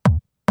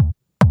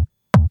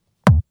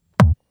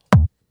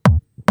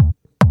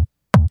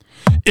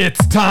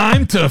It's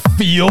time to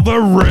feel the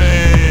rage.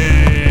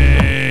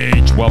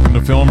 Welcome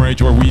to Film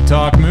Rage, where we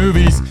talk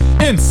movies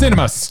in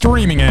cinema,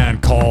 streaming, and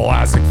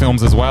classic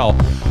films as well.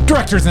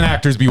 Directors and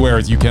actors beware,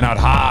 as you cannot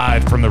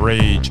hide from the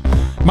rage.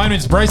 My name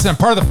is Bryce, and I'm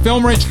part of the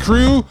Film Rage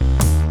crew,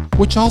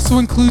 which also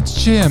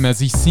includes Jim, as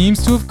he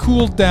seems to have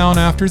cooled down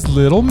after his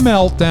little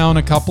meltdown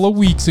a couple of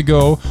weeks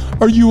ago.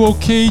 Are you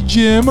okay,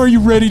 Jim? Are you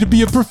ready to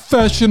be a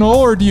professional,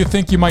 or do you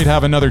think you might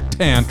have another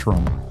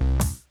tantrum?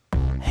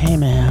 Hey,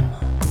 man.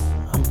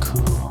 I'm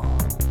cool.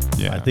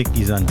 Yeah. I think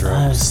he's on I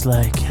drugs.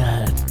 was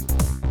had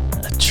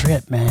a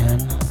trip,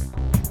 man.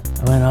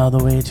 I went all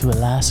the way to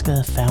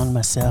Alaska, found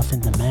myself in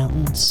the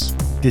mountains,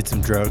 Did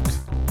some drugs.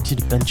 did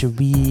a bunch of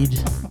weed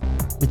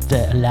with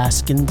the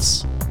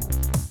Alaskans.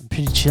 I'm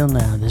pretty chill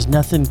now. There's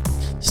nothing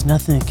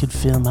that could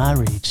fill my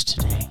rage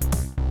today.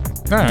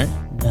 All right.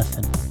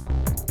 Nothing.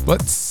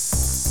 Let's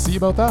see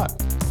about that.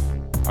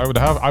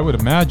 I would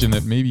imagine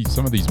that maybe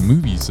some of these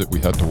movies that we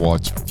had to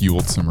watch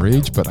fueled some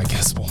rage, but I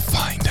guess we'll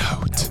find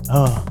out.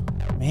 Oh,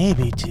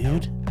 maybe,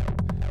 dude.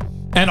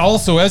 And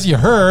also, as you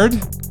heard,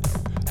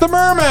 the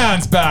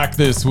Merman's back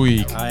this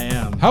week. I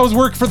am. How was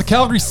work for the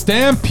Calgary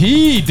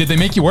Stampede? Did they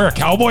make you wear a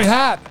cowboy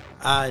hat?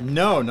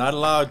 No, not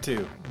allowed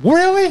to.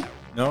 Really?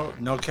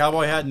 No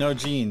cowboy hat, no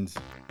jeans.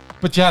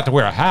 But you had to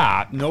wear a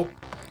hat. Nope.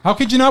 How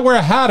could you not wear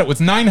a hat? It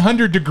was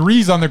 900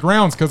 degrees on the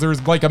grounds because there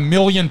was like 1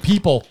 million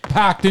people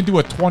packed into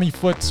a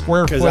 20-foot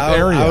square foot Because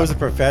area. I was a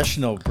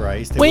professional,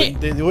 Bryce. Wait.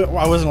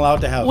 I wasn't allowed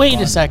to have Wait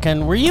fun. a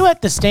second. Were you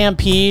at the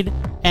Stampede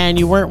and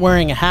you weren't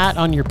wearing a hat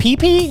on your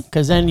pee-pee?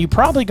 Because then you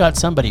probably got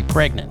somebody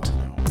pregnant.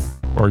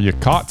 Or you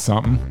caught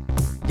something.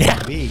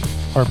 Yeah. Me.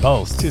 Or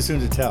both. Too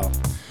soon to tell.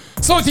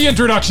 So with the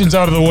introductions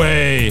out of the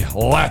way,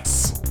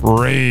 let's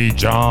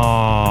rage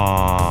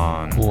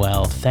on.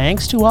 Well,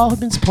 thanks to all who've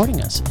been supporting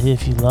us.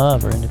 If you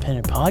love our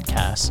independent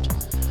podcast,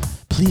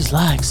 please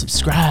like,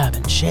 subscribe,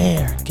 and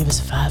share. Give us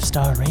a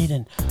 5-star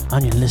rating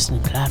on your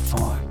listening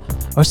platform.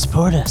 Or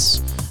support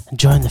us and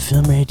join the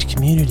Film Rage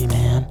community,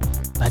 man,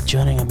 by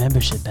joining a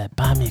membership at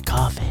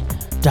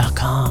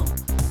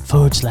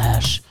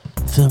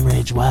buymeacoffee.com/Film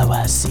Rage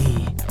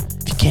YYC.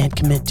 If you can't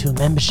commit to a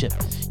membership,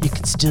 you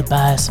can still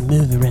buy us a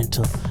movie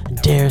rental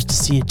and dare us to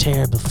see a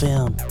terrible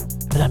film.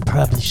 But I'm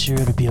probably sure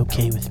it'll be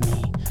okay with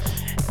me.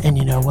 And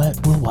you know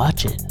what? We'll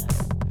watch it.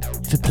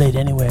 If it played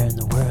anywhere in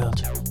the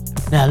world.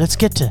 Now let's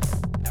get to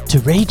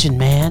raging,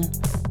 man.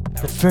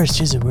 But first,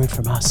 here's a word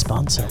from our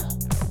sponsor.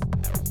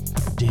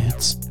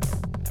 Dudes.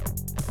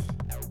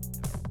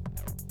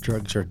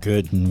 Drugs are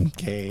good.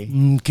 Okay.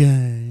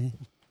 Okay.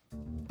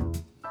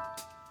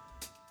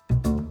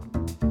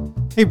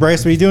 Hey, Bryce,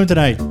 what are you doing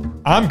tonight?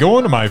 I'm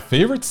going to my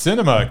favorite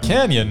cinema,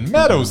 Canyon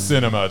Meadows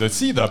Cinema, to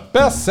see the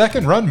best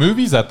second-run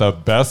movies at the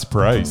best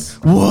price.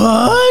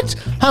 What?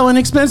 How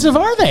inexpensive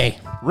are they?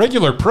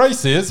 Regular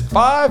price is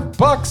 $5,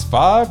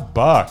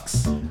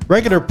 $5.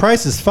 Regular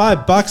price is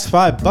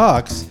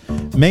 $5.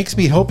 Makes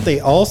me hope they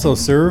also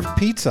serve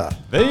pizza.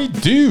 They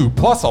do,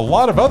 plus a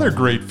lot of other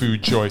great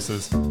food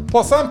choices.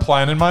 Plus, I'm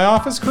planning my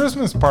office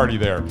Christmas party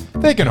there.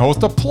 They can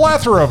host a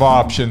plethora of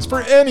options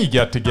for any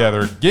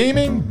get-together.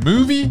 Gaming,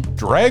 movie,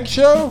 drag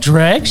show.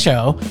 Drag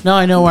show? Now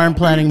I know where I'm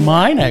planning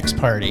my next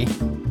party.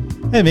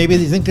 Hey, maybe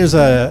you think there's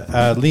a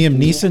Liam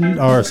Neeson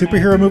or a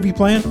superhero movie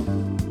planned?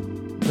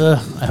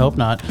 I hope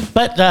not.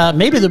 But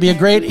maybe there'll be a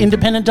great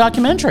independent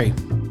documentary.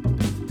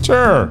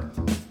 Sure.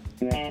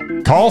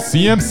 Call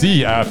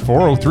CMC at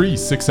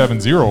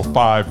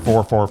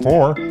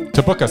 403-670-5444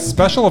 to book a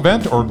special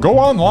event or go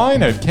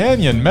online at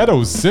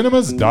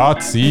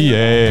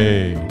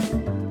canyonmeadowscinemas.ca.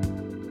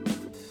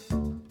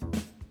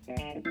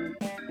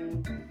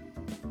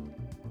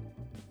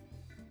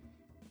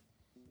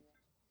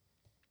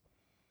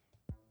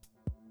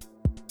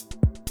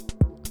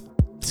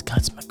 It's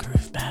got my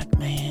groove back,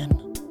 man.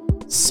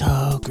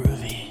 So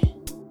groovy.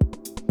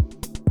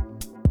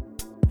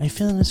 Are you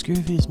feeling as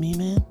groovy as me,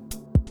 man?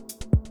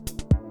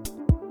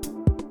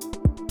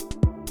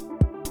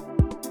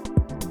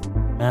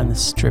 Man,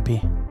 this is trippy.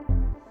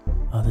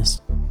 All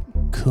this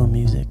cool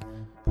music.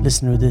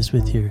 Listen to this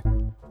with your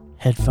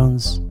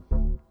headphones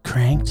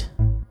cranked.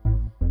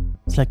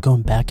 It's like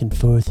going back and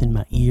forth in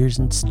my ears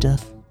and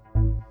stuff.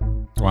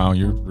 Wow,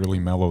 you're really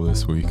mellow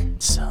this week.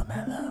 It's so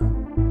mellow.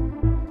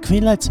 Can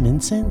we light some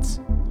incense?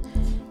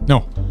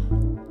 No.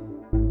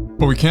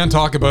 But we can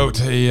talk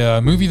about a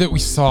movie that we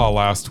saw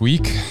last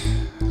week.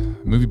 A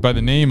movie by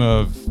the name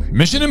of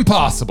Mission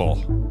Impossible: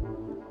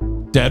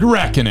 Dead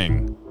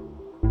Reckoning.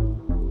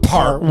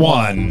 Part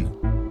 1.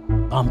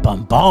 Bum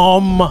bum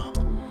bum.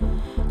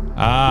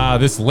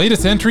 This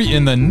latest entry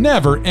in the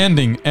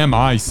never-ending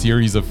MI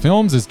series of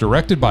films is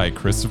directed by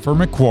Christopher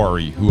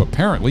McQuarrie, who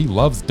apparently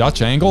loves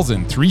Dutch angles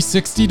and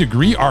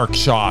 360-degree arc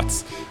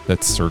shots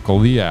that circle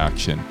the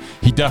action.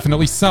 He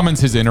definitely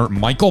summons his inner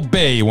Michael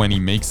Bay when he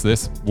makes a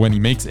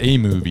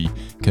movie,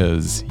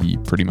 because he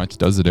pretty much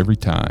does it every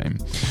time.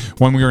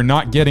 When we are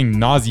not getting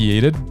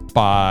nauseated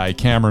by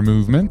camera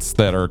movements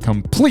that are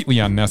completely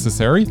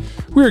unnecessary,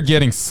 we are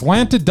getting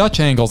slanted Dutch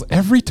angles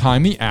every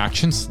time the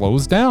action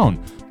slows down.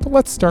 But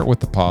let's start with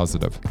the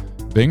positive.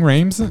 Ving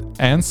Rhames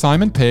and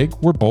Simon Pegg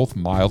were both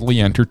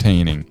mildly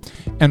entertaining.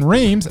 And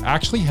Rhames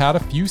actually had a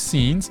few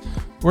scenes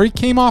where he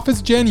came off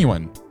as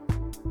genuine.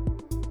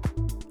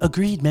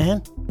 Agreed,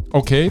 man.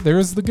 Okay,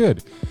 there's the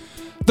good.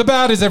 The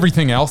bad is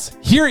everything else.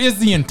 Here is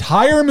the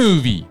entire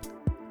movie.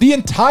 The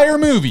entire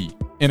movie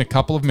in a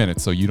couple of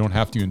minutes, so you don't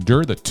have to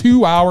endure the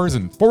 2 hours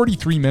and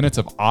 43 minutes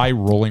of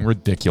eye-rolling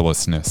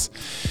ridiculousness.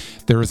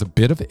 There is a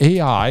bit of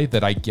AI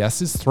that I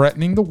guess is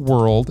threatening the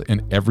world,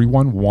 and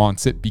everyone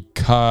wants it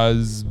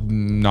because...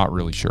 not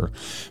really sure.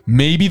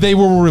 Maybe they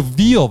will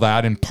reveal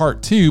that in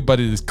part 2, but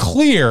it is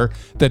clear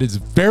that it's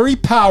very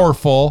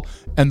powerful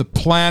and the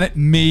planet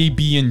may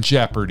be in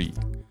jeopardy.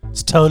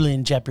 It's totally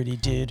in jeopardy,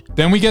 dude.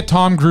 Then we get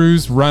Tom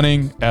Cruise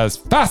running as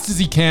fast as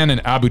he can in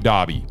Abu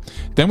Dhabi.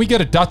 Then we get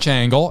a Dutch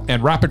angle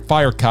and rapid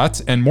fire cuts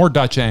and more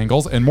Dutch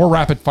angles and more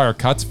rapid fire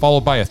cuts,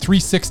 followed by a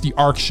 360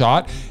 arc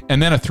shot and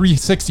then a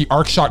 360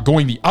 arc shot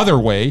going the other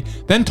way.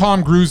 Then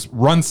Tom Cruise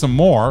runs some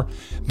more,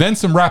 then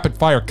some rapid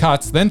fire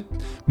cuts, then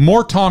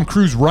more Tom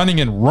Cruise running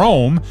in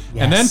Rome,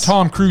 and then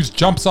Tom Cruise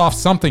jumps off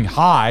something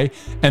high,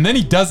 and then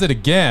he does it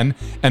again,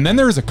 and then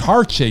there's a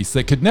car chase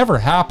that could never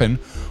happen,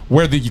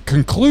 where the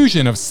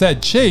conclusion of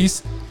said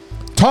chase,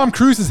 Tom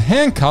Cruise is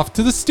handcuffed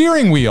to the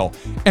steering wheel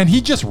and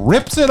he just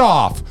rips it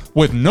off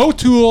with no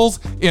tools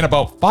in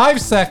about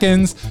 5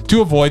 seconds to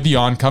avoid the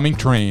oncoming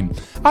train.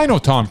 I know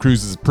Tom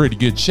Cruise is in pretty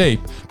good shape,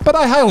 but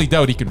I highly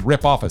doubt he can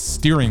rip off a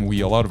steering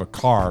wheel out of a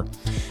car.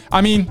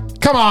 I mean,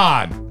 come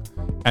on!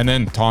 And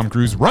then Tom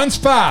Cruise runs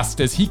fast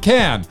as he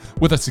can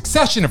with a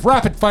succession of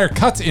rapid fire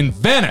cuts in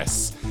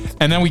Venice.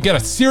 And then we get a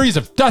series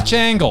of Dutch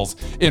angles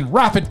in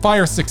rapid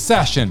fire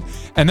succession.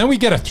 And then we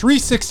get a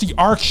 360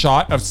 arc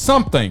shot of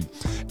something.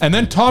 And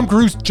then Tom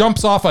Cruise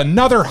jumps off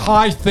another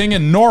high thing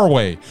in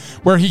Norway,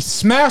 where he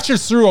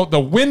smashes through the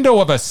window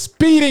of a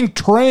speeding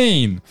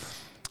train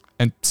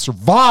and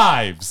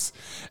survives.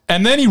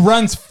 And then he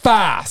runs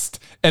fast.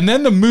 And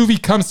then the movie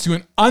comes to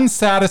an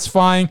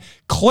unsatisfying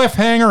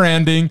cliffhanger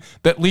ending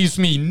that leaves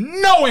me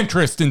no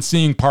interest in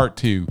seeing part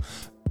 2.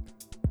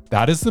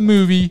 That is the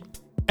movie,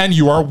 and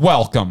you are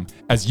welcome,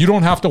 as you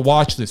don't have to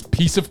watch this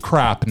piece of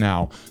crap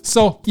now.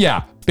 So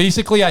yeah,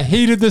 basically I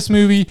hated this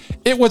movie.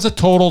 It was a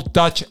total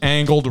Dutch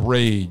angled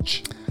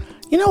rage.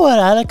 You know what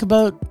I like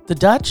about the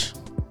Dutch?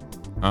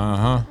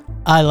 Uh-huh.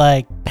 I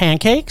like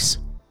pancakes.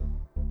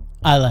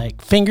 I like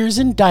fingers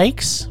and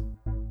dikes.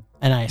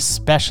 And I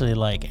especially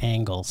like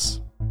angles.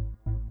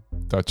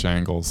 Dutch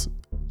angles.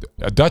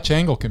 A Dutch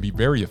angle can be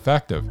very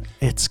effective.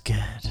 It's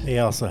good. They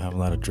also have a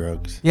lot of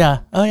drugs. Yeah.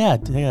 Oh, yeah.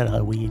 They got a lot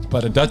of weed.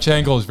 But a Dutch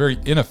angle is very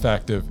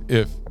ineffective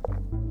if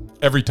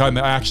every time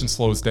the action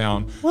slows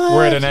down, What?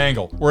 we're at an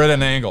angle. We're at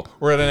an angle.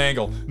 We're at an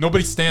angle.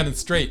 Nobody's standing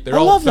straight. They're I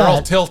all love they're all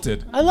that.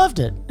 tilted. I loved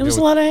it. It was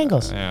a lot of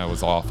angles. Yeah, it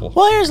was awful.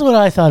 Well, here's what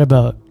I thought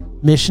about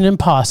Mission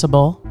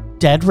Impossible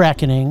Dead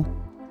Reckoning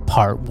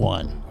Part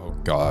 1. Oh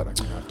God, I'm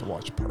gonna have to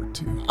watch part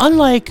 2.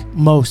 Unlike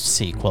most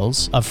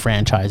sequels of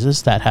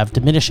franchises that have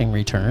diminishing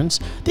returns,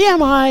 the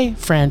MI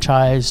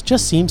franchise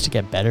just seems to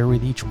get better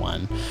with each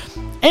one.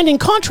 And in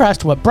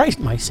contrast to what Bryce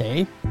might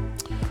say,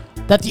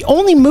 that the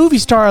only movie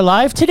star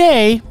alive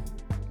today,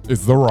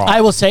 It's The Rock.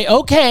 I will say,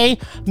 okay,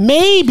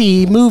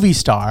 maybe movie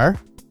star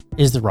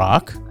is The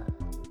Rock,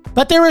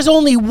 but there is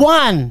only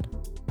one,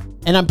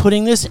 and I'm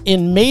putting this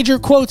in major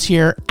quotes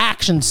here,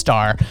 action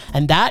star,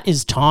 and that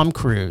is Tom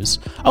Cruise.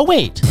 Oh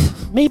wait,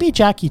 maybe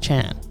Jackie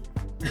Chan.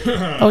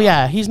 Oh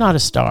yeah, he's not a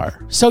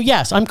star. So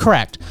yes, I'm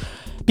correct.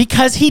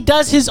 Because he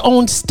does his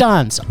own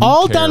stunts,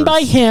 all done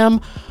by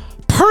him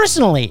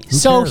personally.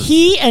 So cares?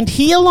 he and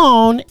he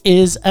alone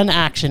is an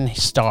action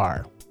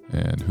star.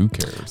 And who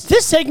cares?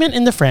 This segment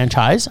in the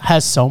franchise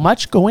has so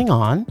much going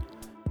on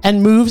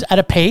and moves at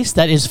a pace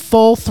that is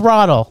full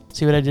throttle.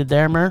 See what I did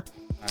there, Mer?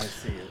 I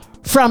see it.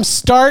 From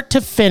start to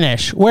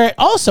finish, where it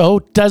also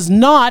does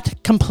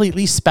not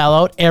completely spell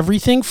out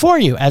everything for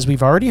you. As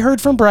we've already heard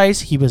from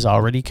Bryce, he was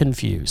already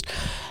confused.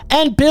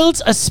 And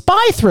builds a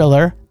spy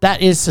thriller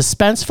that is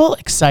suspenseful,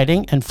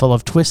 exciting, and full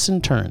of twists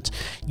and turns.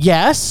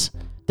 Yes,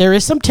 there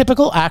is some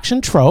typical action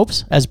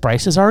tropes, as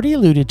Bryce has already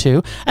alluded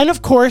to, and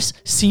of course,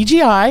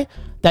 CGI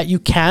that you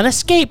can't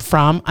escape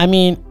from. I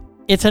mean,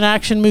 it's an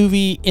action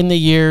movie in the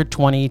year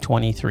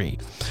 2023.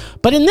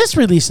 But in this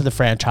release of the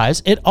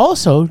franchise, it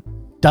also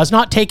does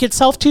not take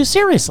itself too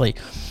seriously.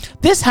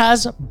 This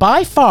has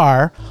by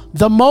far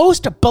the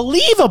most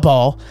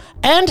believable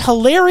and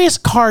hilarious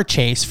car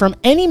chase from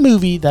any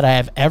movie that I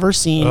have ever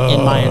seen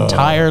in my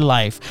entire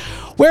life,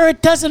 where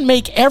it doesn't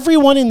make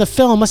everyone in the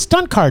film a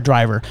stunt car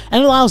driver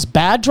and allows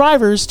bad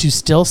drivers to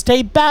still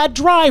stay bad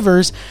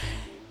drivers,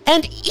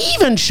 and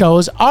even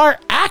shows our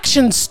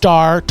action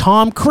star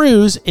Tom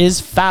Cruise is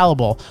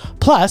fallible.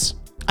 Plus,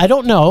 I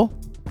don't know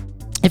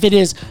if it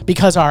is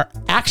because our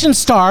action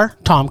star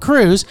Tom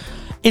Cruise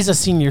is a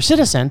senior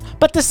citizen,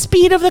 but the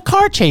speed of the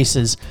car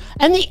chases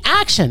and the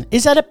action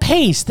is at a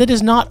pace that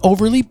is not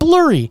overly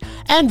blurry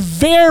and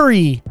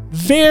very,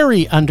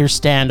 very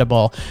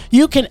understandable.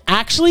 You can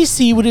actually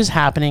see what is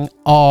happening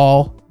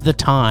all the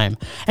time.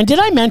 And did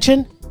I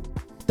mention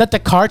that the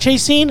car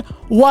chase scene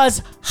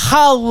was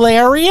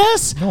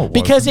hilarious No, it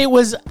because wasn't. it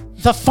was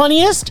the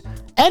funniest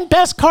and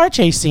best car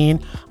chase scene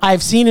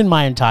I've seen in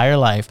my entire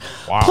life.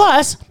 Wow.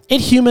 Plus,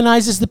 it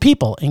humanizes the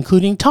people,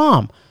 including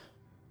Tom,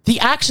 the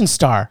action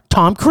star,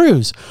 Tom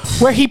Cruise,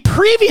 where in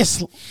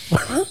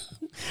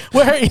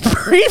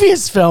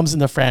previous films in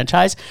the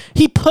franchise,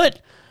 he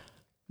put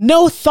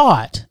no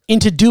thought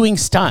into doing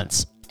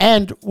stunts,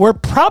 and we're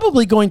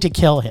probably going to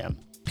kill him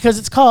because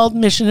it's called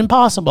Mission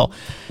Impossible.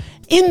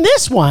 In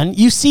this one,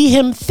 you see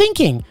him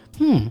thinking,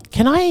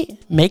 can I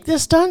make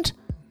this stunt?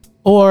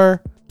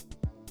 Or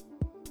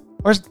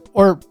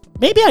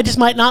maybe I just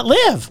might not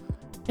live.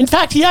 In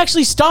fact, he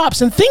actually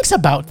stops and thinks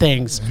about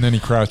things. And then he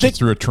crashes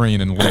through a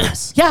train and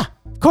lives. Yeah,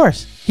 of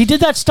course. He did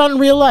that stunt in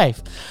real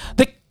life.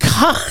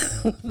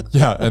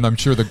 Yeah, and I'm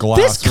sure the glass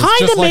This was kinda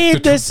just like made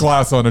the this-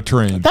 glass on a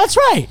train. That's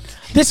right.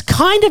 This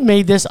kind of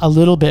made this a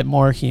little bit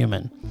more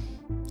human.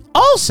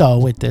 Also,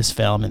 with this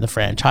film in the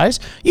franchise,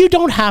 you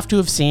don't have to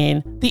have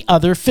seen the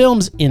other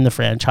films in the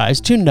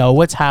franchise to know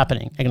what's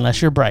happening,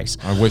 unless you're Bryce.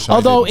 I wish I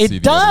Although didn't see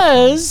it the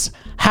other does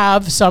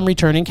have some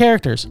returning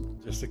characters.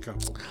 Just a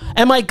couple.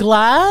 Am I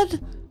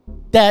glad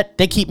that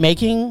they keep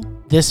making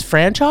this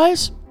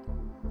franchise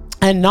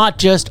and not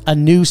just a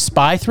new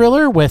spy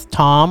thriller with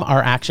Tom,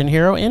 our action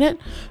hero, in it?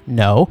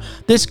 No.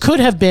 This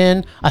could have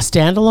been a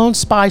standalone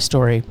spy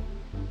story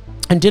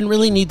and didn't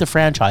really need the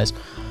franchise.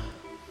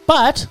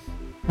 But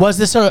was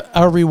this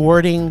a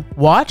rewarding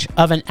watch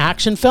of an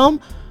action film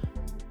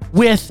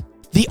with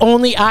the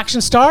only action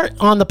star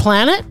on the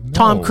planet,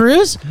 Tom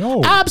Cruise?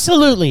 No.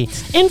 Absolutely.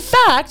 In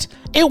fact,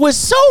 it was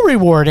so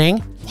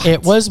rewarding,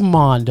 it was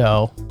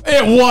Mondo.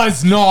 It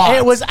was not.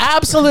 It was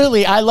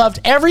absolutely. I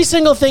loved every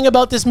single thing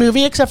about this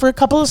movie except for a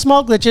couple of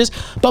small glitches.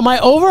 But my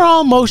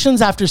overall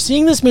emotions after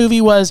seeing this movie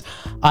was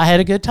I had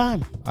a good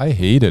time. I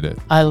hated it.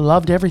 I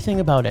loved everything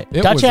about it.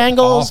 It Dutch was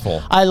angles.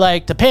 awful. I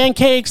liked the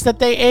pancakes that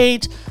they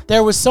ate.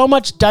 There was so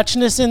much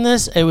Dutchness in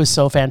this. It was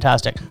so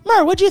fantastic.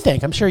 Mer, what'd you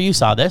think? I'm sure you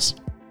saw this.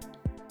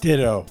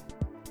 Ditto.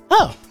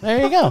 Oh,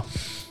 there you go.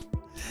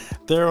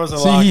 There was a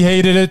See, lot. he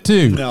hated it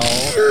too. No.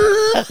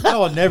 I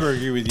will never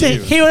agree with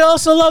you. He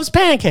also loves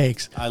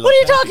pancakes. I love What are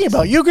you talking pancakes.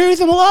 about? You agree with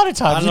him a lot of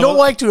times. I You don't don't know.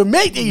 like to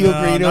admit that you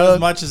agree to not as him.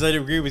 much as I'd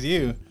agree with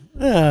you.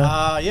 Yeah,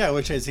 I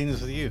wish I'd seen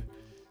this with you.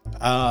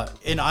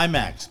 In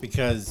IMAX,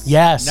 because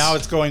Yes. now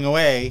it's going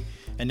away,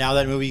 and now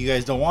that movie you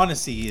guys don't want to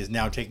see is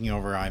now taking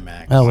over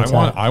IMAX. Oh, I what's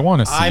want. that? I want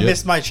to see I it.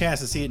 missed my chance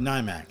to see it in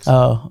IMAX.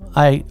 Oh,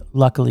 I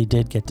luckily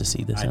did get to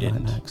see this I in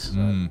didn't.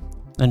 IMAX.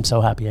 I'm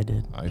so happy I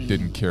did. I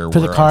didn't care For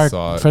where the I car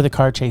saw it. for the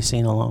car chase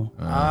scene alone.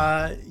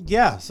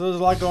 Yeah, so there's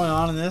a lot going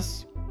on in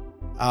this.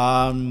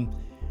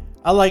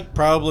 I like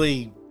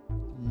probably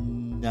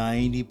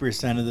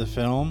 90% of the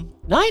film.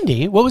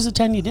 90? What was the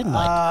 10 you didn't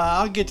like?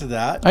 I'll get to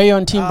that. Are you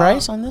on Team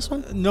Bryce on this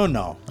one? No,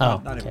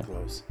 Oh, not even okay.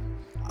 close.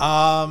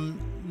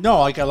 No,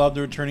 like I love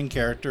the returning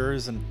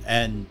characters,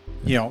 and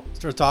you know,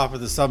 starts off with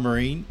the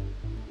submarine.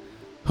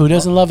 Who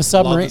doesn't love a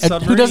submarine?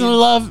 submarine.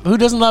 Who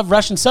doesn't love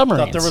Russian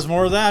submarines? Thought there was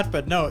more of that,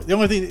 but no. The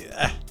only thing,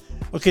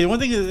 the one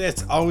thing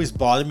that's always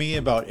bothered me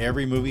about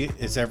every movie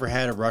that's ever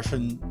had a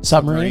Russian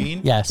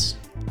submarine Yes.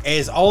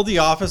 is all the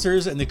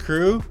officers and the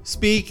crew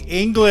speak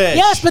English.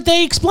 Yes, but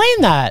they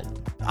explained that.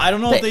 I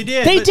don't know if they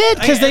did. They but did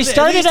because they at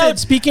started least out in-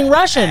 speaking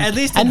Russian, at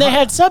least and in they Hun-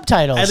 had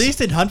subtitles. At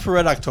least in Hunt for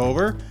Red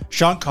October,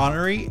 Sean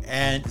Connery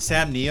and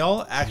Sam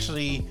Neill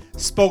actually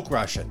spoke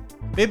Russian.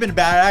 They've been a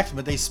bad accent,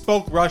 but they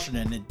spoke Russian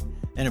and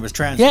it was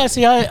translated. Yeah,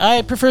 see,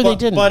 I prefer they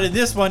didn't. But in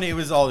this one, it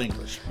was all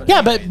English. Yeah,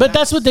 anyway, but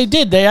that's what they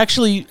did.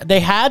 They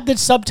had the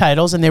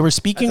subtitles and they were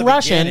speaking At the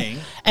Russian, beginning.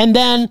 and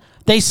then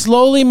they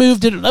slowly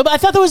moved it. I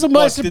thought that was the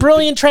most did-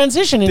 brilliant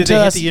transition Did into they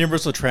hit us. the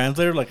universal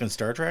translator like in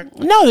Star Trek?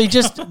 No, they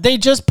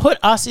just put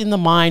us in the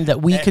mind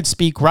that we could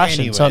speak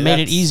Russian, Anyway, so it made it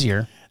that's-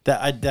 easier.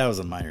 That was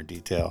a minor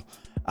detail.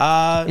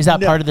 Is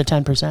that part of the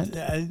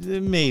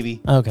 10%?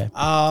 Maybe. Okay.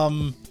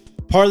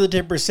 Part of the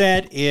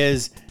 10%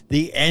 is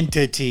the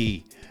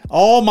entity.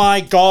 Oh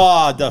my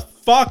God, the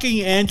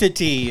fucking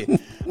entity.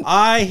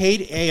 I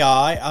hate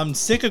AI. I'm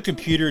sick of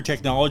computer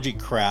technology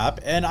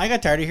crap, and I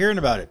got tired of hearing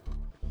about it.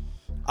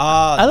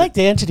 I like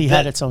the entity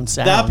had its own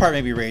sound. That part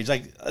made me rage.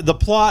 Like the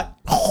plot.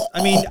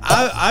 I mean,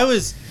 I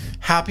was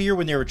happier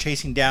when they were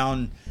chasing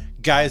down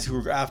guys who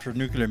were after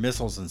nuclear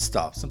missiles and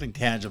stuff. Something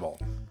tangible.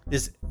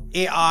 This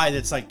AI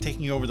that's like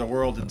taking over the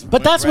world.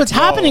 But that's what's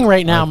happening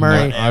right now,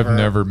 Murray. I've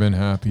never been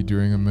happy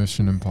during a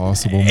Mission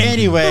Impossible movie.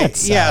 Anyway,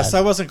 That's yes, sad.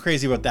 I wasn't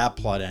crazy about that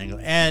plot angle.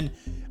 And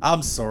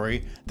I'm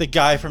sorry, the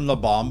guy from La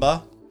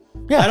Bamba.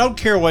 Yeah. I don't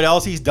care what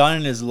else he's done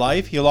in his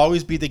life. He'll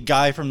always be the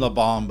guy from La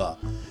Bamba.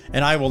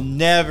 And I will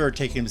never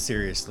take him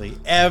seriously,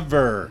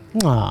 ever.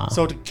 Aw.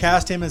 So to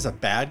cast him as a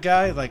bad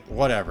guy, like,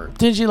 whatever.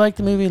 Did you like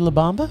the movie La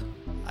Bamba?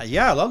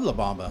 Yeah, I love La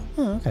Bamba.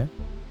 Oh, okay.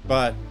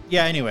 But,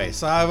 yeah, anyway.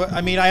 So,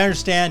 I mean, I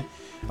understand.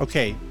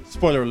 Okay,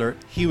 spoiler alert.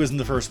 He was in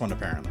the first one,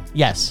 apparently.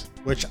 Yes.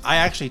 Which I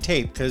actually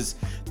taped because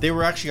they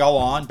were actually all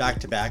on back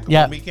to back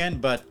Yeah. one weekend.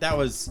 But that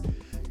was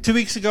 2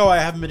 weeks ago, I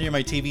haven't been near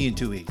my TV in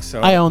 2 weeks.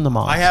 So I own them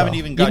all. I haven't so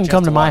even you got can a chance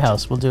come to my watch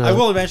house. it. We'll do it. I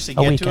will eventually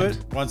get to weekend.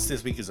 it once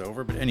this week is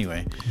over. But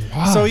anyway.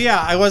 Wow. So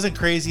yeah, I wasn't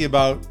crazy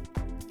about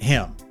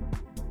him.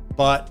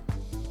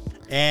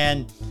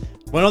 And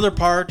one other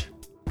part,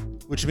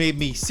 which made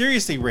me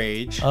seriously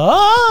rage,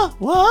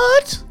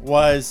 What?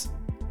 was,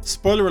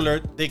 spoiler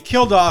alert, they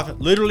killed off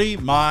literally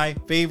my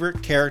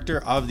favorite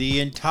character of the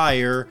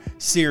entire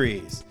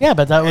series. Yeah,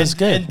 but that was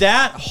good. And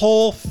that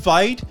whole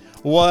fight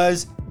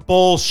was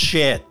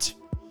bullshit.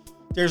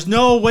 There's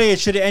no way it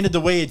should have ended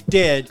the way it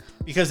did,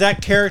 because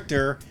that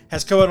character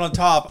has come out on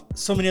top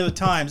so many other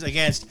times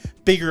against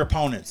bigger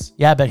opponents.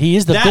 Yeah, but he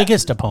is the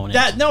biggest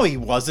opponent. No, he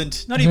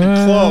wasn't. Not even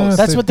close.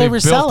 That's what they were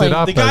built selling. it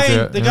up The guy, as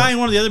it, the guy in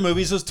one of the other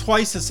movies was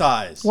twice the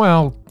size.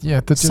 Well, yeah,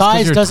 just 'cause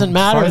Size you're- doesn't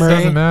matter, Size Murray.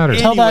 doesn't matter.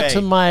 Tell that Anyway.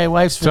 to my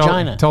wife's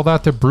vagina. Tell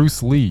that to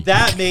Bruce Lee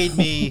That made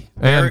me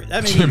and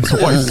that made Jim's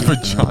me, wife's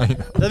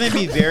vagina. that made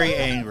me very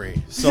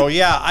angry. So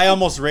yeah, I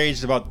almost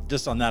raged about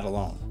just on that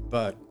alone.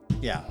 But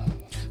yeah,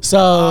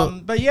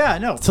 So, but yeah,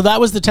 no, so that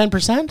was the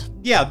 10%?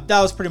 yeah, that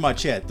was pretty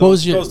much it. What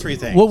was your, those three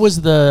things? What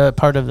was the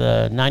part of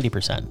the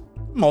 90%?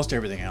 Most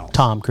everything else?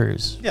 Tom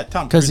Cruise. Yeah,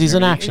 Tom. 'Cause Cruise he's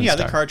and an everything. action And yeah,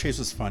 star. the car chase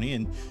was funny.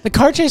 And The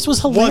car chase was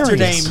hilarious. what's her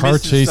name? Car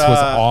Mrs., chase was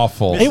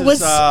awful. It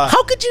was. Mrs.,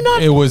 How could you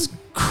not? It was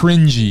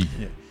cringy.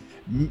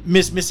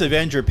 Miss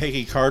Avenger,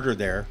 Peggy Carter.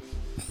 There,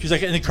 she's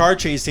like in the car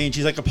chase scene.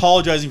 She's like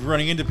apologizing for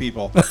running into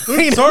people.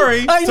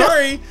 sorry, I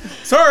know.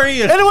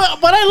 sorry. And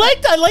what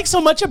I liked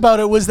so much about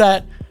it was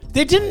that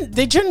they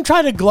didn't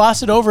try to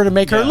gloss it over to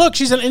make her Yeah. look.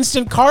 She's an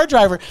instant car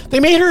driver. They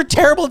made her a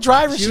terrible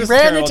driver. She was a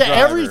ran terrible into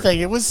driver. everything.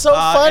 It was so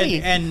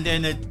funny. And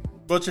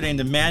what's her name?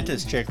 The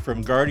Mantis chick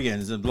from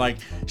Guardians. And like,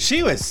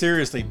 she was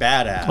seriously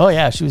badass. Oh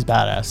yeah, she was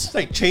badass. It's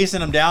like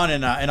chasing them down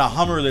in a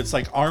Hummer that's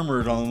like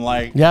armored on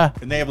like. Yeah.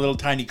 And they have a little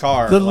tiny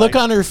car. The like,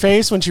 look on her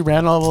face when she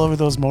ran all over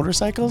those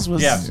motorcycles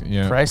was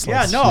Yeah.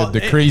 priceless. Yeah, no.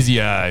 The crazy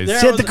eyes. There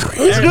She had was- the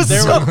crazy. there- was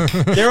there so- was-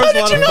 there was How a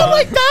did lot you of not fun,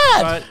 like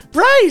that,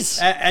 Bryce?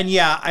 And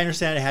yeah, I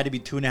understand it had to be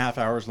 2.5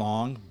 hours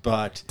long,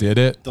 but Did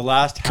it? the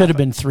last Could have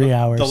been 3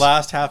 hours. The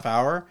last half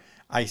hour,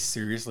 I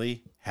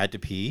seriously had to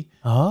pee.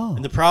 Oh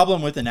And the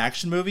problem with an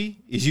action movie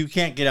is you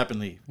can't get up and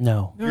leave.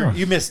 no.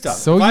 You missed stuff.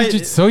 So If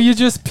you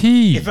just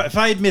pee. if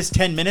I had missed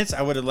 10 minutes,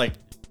 I would have like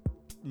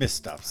missed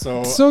stuff.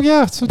 So So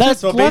just so let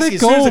basically, it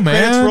as soon as go, the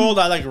credits man. rolled,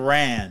 I like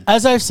ran.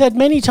 As I've said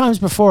many times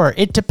before,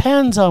 it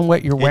depends on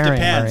what you're It wearing.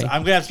 depends. Murray.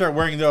 I'm gonna have to start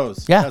wearing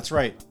those. Yeah. That's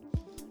right.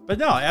 But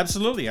no,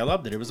 absolutely, I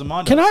loved it. It was a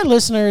Mondo. Can our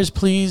listeners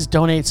please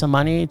donate some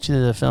money to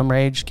the Film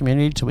Rage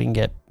community so we can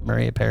get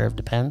Murray a pair of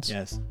Depends?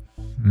 Yes.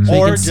 So you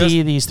Or can just,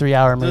 see these 3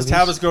 hour movies. just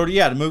have us go to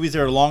the movies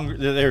that are longer.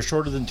 They're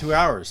shorter than 2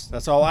 hours.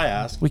 That's all I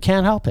ask. We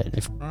can't help it.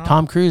 If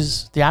Tom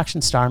Cruise, the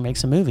action star,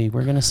 makes a movie,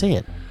 we're going to see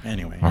it.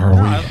 Anyway, Are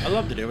no, we? I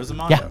loved it. It was a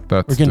Mondo. Yeah.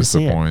 That's We're gonna see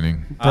it.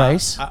 disappointing.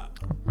 Bryce, All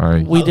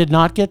right. we did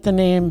not get the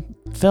name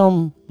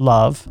Film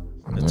Love.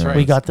 That's Yeah. right.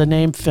 We got the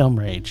name Film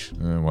Rage.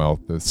 Well,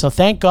 this So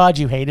thank God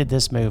you hated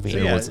this movie. So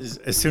Yeah. yeah, was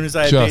as soon as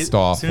I have just days,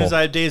 as soon as awful.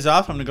 I have days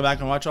off, I'm gonna go back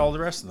and watch all the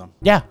rest of them.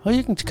 Well,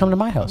 you can come to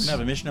my house. I'm gonna have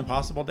a Mission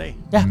Impossible day.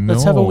 Yeah,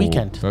 let's have a No,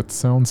 weekend. That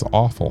sounds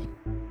awful.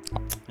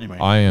 Anyway,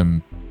 I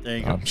am. there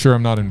you go. I'm sure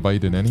I'm not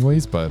invited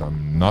anyways, but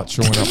I'm not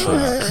showing up for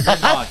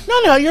that. No,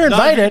 you're Not if you're-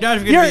 invited. not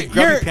if you're gonna be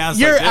grumpy pants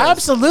like you're this.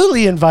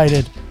 absolutely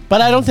invited, but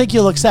I don't think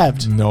you'll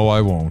accept. No, I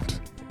won't.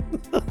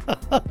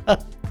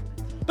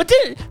 But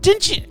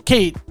didn't you,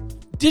 Kate?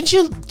 Didn't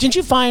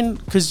you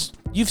find, because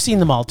you've seen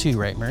them all too,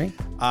 right, Murray?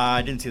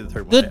 I didn't see the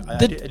third one. The- I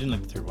the- didn't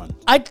like the third one.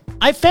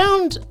 I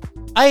found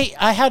I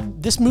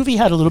had this movie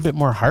had a little bit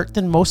more heart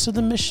than most of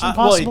the Mission Well,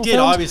 Impossible it did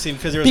films, obviously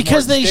because there was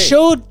because more at they stake.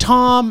 showed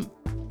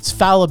Tom's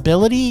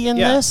fallibility in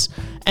Yeah. this,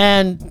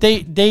 and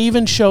they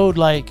even showed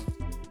like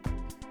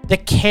the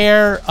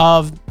care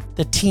of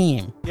the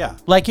team. Yeah.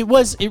 Like it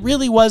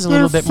really was a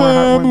little They're bit more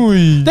heartwarming.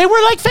 family. They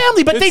were like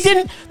family, but they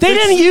It's-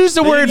 didn't use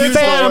the they word didn't use the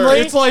family. word.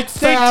 It's like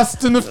They-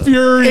 Fast and the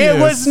Furious. It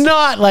was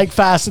not like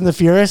Fast and the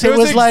Furious. It was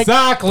was like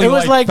exactly it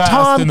was like like Fast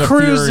Tom and the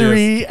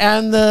Cruisery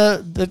and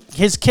the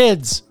his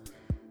kids.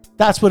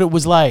 That's what it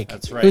was like.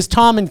 That's right. It was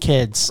Tom and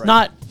kids, Right.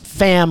 not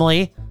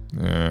family.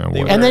 Yeah, They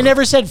whatever. And they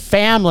never said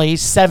family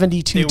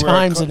 72 They were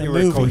times in they a were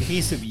a movie.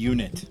 cohesive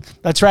unit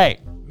That's right.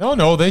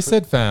 No, they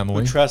said who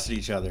family. trusted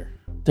each other.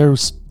 They were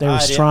I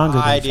stronger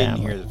than I didn't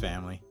family. hear the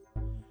family.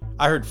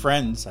 I heard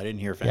friends. I didn't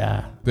hear family.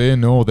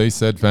 Yeah, They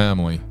said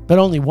family. but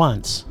only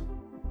once.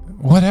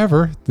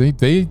 Whatever.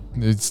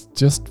 It's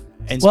just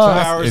In Well, 2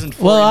 hours and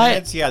 40 well,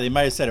 minutes, yeah, they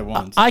might have said it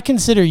once. I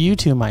consider you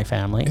two my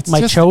family, It's my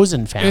just-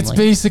 chosen family. it's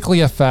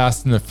basically a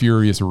Fast and the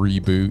Furious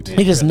reboot.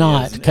 It is really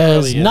not, is. It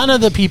because really is. none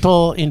of the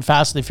people in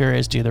Fast and the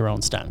Furious do their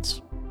own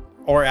stunts.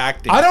 or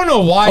acting. I don't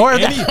know why. Or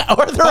any,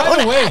 or their by own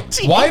the way,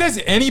 acting. why does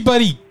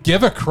anybody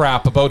give a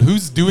crap about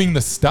who's doing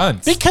the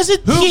stunts? Because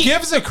who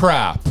gives a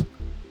crap?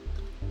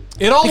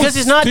 It all because looks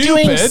he's not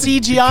doing stupid, Because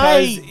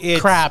CGI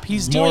it's crap.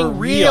 He's more doing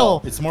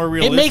real. It's more It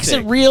realistic. makes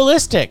it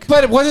realistic.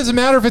 But what does it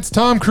matter if it's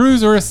Tom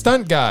Cruise or a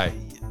stunt guy?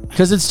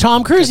 Because it's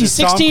Tom Cruise. He's it's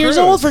Tom 60 years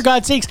Cruise. old, for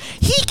God's sakes.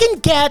 He can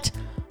get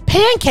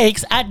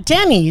pancakes at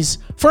Denny's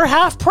for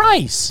half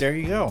price. There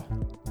you go.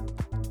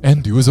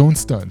 And do his own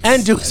stunts.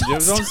 And do his Do own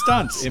his own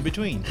stunts in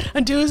between.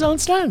 and do his own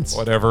stunts.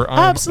 Whatever. I'm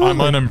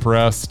Absolutely.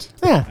 unimpressed.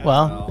 Yeah,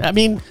 well, I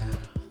mean,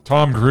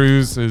 Tom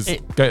Cruise is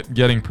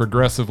getting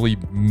progressively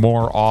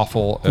more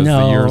awful as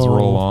the years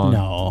roll on.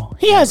 No,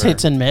 he has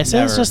hits and misses,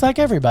 Never. just like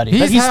everybody.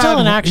 But he's still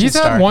an action He's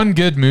star. had one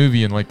good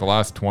movie in like the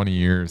last 20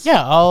 years.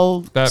 Yeah,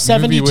 all That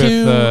 72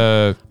 movie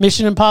with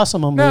Mission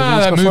Impossible movies.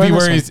 that before movie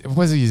this where one.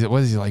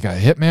 was he like a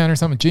hitman or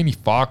something? Jamie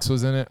Foxx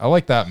was in it. I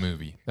like that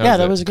movie.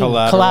 That was a good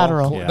one.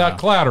 Collateral. Collateral. Yeah. That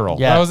Collateral.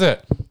 Yeah. That was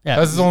it. Yeah.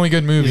 That's his only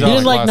good movie. You You in,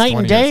 didn't the like last Night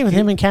and 20 Day years. with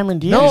him and Cameron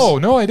Diaz?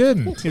 No, I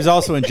didn't. He was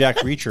also in Jack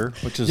Reacher,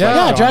 which is Yeah. like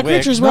Yeah, John Jack Wick.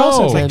 Reacher's were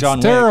also No, good. like John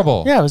Wick.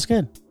 terrible. Yeah, it was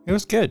good. It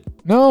was good.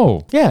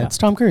 No. Yeah, it's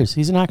Tom Cruise.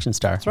 He's an action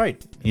star. That's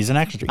right. He's an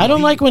action star. I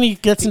don't like when he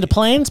gets into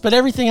planes, but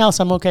everything else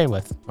I'm okay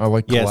with. I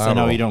like Yes, I know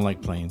Collateral. you don't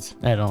like planes.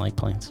 I don't like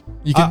planes.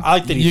 You can, I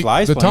like that he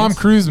flies The Tom planes.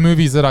 Cruise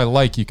movies that I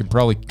like, you can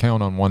probably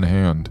count on one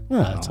hand. Oh,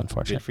 that's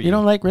unfortunate. good for You you.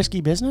 don't like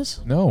Risky Business?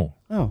 No.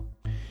 Oh.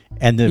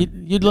 And the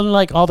You didn't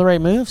like All the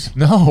Right Moves?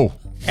 No.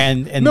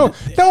 and No.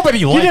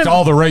 Nobody liked didn't-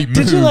 all the right moves.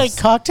 Did you like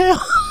Cocktail?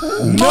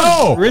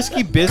 No.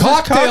 Risky Business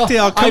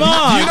Cocktail. Come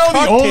on. You know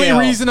the only Cocktail.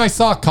 reason I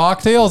saw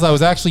Cocktails, I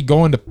was actually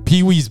going to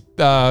Pee-wee's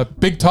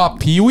Big Top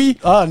Pee-wee.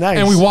 Oh, nice.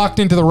 And we walked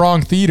into the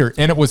wrong theater,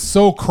 and it was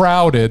so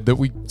crowded that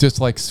we just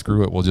like,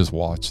 screw it, we'll just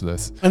watch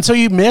this. And so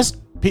you missed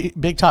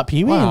Big Top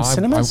Pee Wee in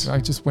cinemas? I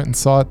just went and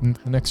saw it in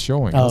the next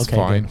showing. Oh, It was okay,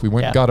 fine. good. We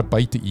went and Yeah. got a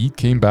bite to eat,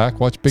 came back,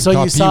 watched Big So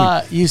Top you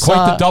saw- Pee-wee. you Quite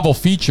saw- the double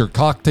feature,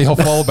 Cocktail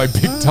followed by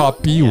Big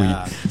Top Pee-wee.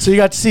 Yeah, So you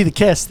got to see the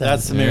kiss then.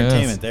 that's some Yes.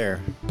 entertainment there.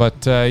 But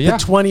the yeah.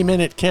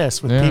 20-minute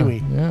kiss with Yeah, Pee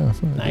Wee. yeah,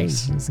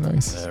 Nice. It's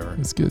nice. Whatever.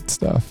 It's good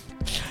stuff.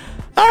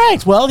 All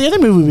right. Well, the other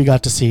movie we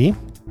got to see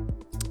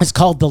is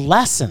called The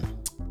Lesson.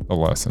 A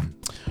lesson.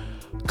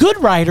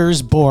 Good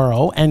writers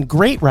borrow and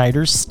great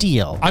writers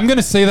steal. I'm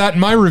gonna say that in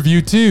my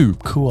review too.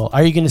 Cool.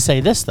 Are you going to say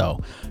this,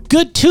 though?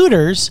 Good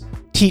tutors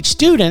teach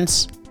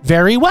students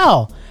very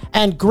well,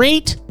 and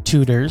great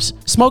tutors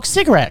smoke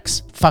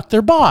cigarettes, fuck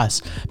their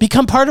boss,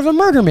 become part of a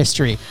murder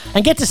mystery,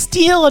 and get to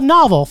steal a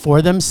novel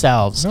for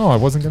themselves. No, I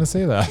wasn't gonna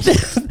say that.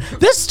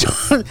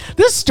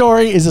 This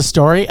story is a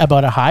story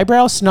about a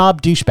highbrow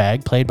snob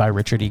douchebag played by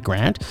Richard E.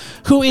 Grant,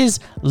 who is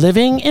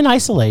living in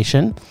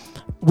isolation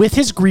with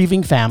his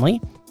grieving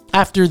family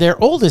after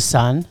their oldest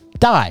son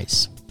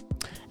dies.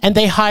 And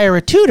they hire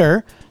a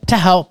tutor to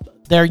help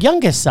their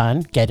youngest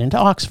son get into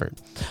Oxford.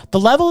 The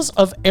levels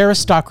of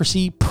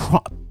aristocracy,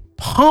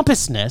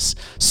 pompousness,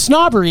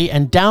 snobbery,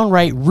 and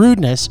downright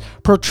rudeness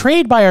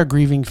portrayed by our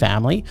grieving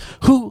family,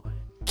 who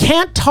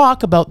can't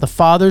talk about the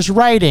father's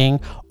writing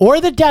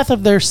or the death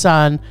of their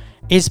son,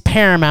 is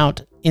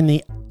paramount in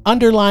the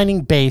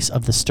underlining base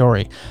of the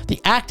story. The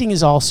acting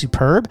is all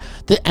superb,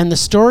 and the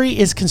story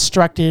is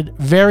constructed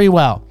very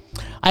well.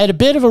 I had a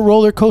bit of a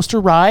roller coaster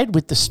ride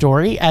with the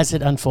story as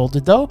it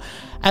unfolded, though,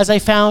 as I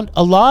found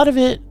a lot of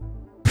it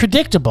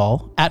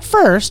predictable at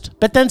first,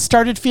 but then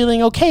started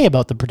feeling okay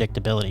about the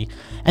predictability.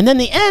 And then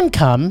the end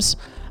comes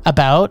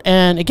about,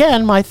 and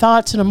again, my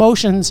thoughts and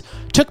emotions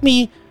took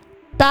me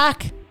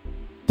back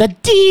the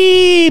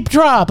deep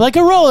drop, like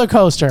a roller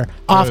coaster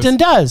often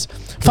does,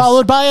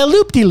 followed by a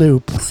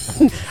loop-de-loop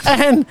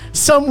and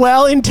some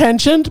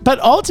well-intentioned but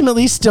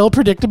ultimately still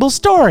predictable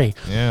story.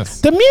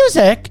 Yes. The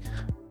music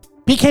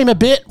became a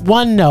bit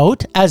one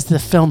note as the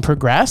film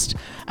progressed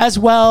as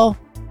well.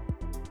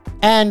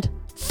 And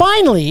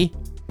finally,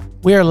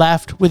 we are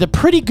left with a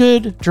pretty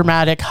good,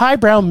 dramatic,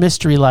 highbrow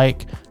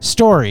mystery-like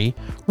story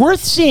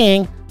worth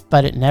seeing,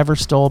 but it never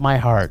stole my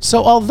heart.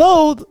 So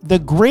although the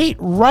great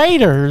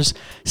writers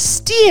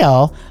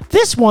steal,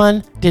 this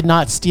one did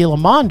not steal a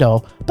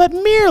mondo, but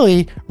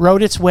merely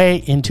wrote its way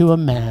into a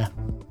meh.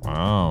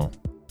 Wow.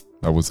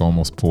 That was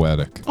almost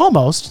poetic.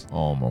 Almost.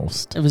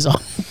 Almost. It was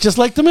just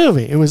like the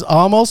movie. It was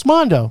almost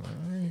mondo.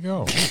 There you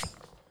go.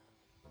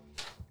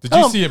 Did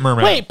you see it,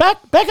 Merman? Wait, back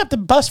up the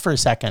bus for a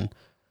second.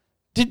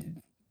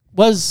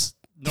 Was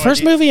the No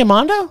first idea. movie a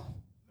mondo?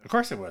 Of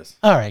course it was.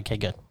 All right, okay,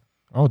 good.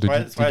 Oh, did you?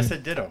 That's why I did you-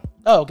 said ditto.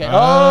 Oh, okay.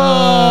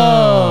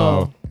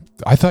 Oh.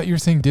 I thought you were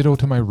saying ditto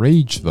to my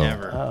rage, though.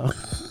 Never.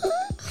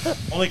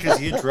 Only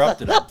because you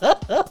interrupted it.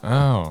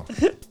 Oh.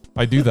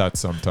 I do that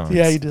sometimes.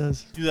 Yeah, he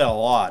does. Do that a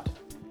lot.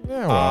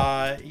 Yeah,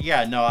 well.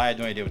 Yeah, no, I had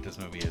no idea what this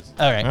movie is.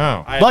 All right.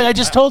 Oh. Well, I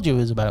just told you it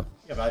was about.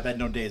 Yeah, but I've had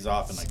no days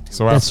off in like 2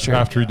 So That's after, true.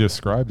 after he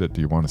described it, do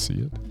you want to see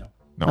it? No.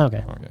 No.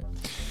 Okay.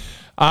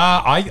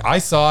 I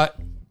saw it.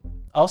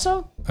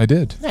 Also, I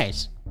did.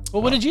 nice.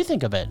 Well, what did you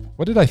think of it?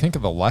 What did I think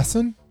of the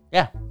lesson?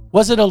 Yeah.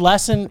 Was it a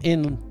lesson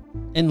in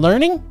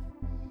learning?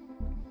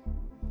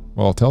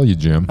 Well, I'll tell you,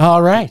 Jim.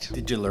 All right.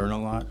 Did you learn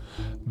a lot?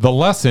 The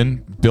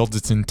lesson builds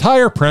its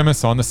entire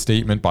premise on the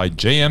statement by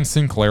J.M.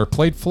 Sinclair,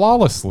 played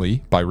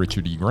flawlessly by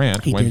Richard E.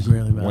 Grant, He did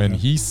really well, when yeah.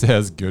 he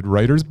says, "Good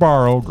writers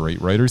borrow,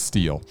 great writers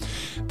steal."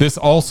 This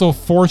also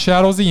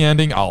foreshadows the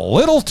ending a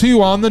little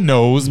too on the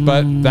nose,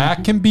 but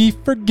that can be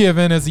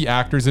forgiven as the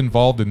actors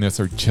involved in this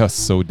are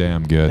just so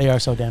damn good. They are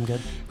so damn good.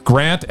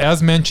 Grant,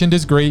 as mentioned,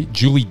 is great.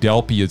 Julie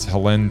Delpy as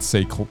Helene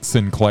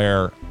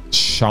Sinclair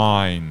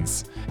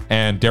shines.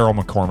 And Daryl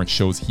McCormack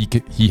shows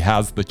he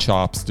has the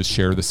chops to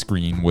share the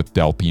screen with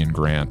Delpy and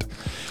Grant.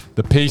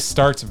 The pace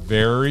starts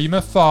very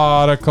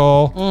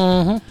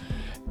methodical.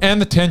 And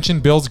the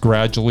tension builds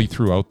gradually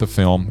throughout the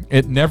film.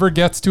 It never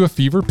gets to a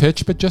fever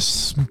pitch, but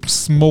just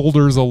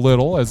smolders a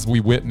little as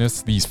we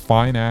witness these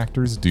fine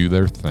actors do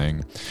their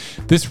thing.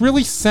 This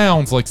really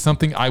sounds like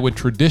something I would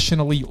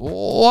traditionally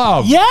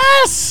love.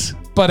 Yes!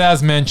 But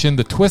as mentioned,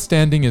 the twist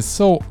ending is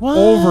so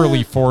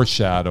overly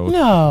foreshadowed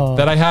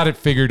that I had it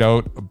figured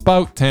out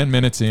about 10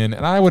 minutes in,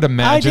 and I would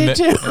imagine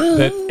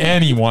that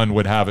anyone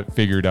would have it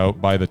figured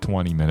out by the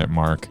 20-minute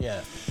mark.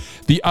 Yeah.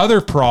 The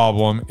other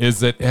problem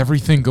is that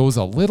everything goes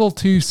a little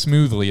too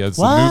smoothly as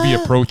the movie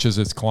approaches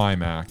its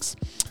climax.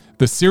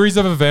 The series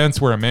of events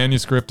where a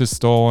manuscript is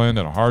stolen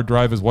and a hard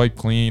drive is wiped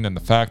clean, and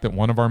the fact that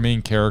one of our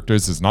main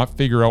characters does not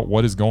figure out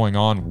what is going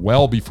on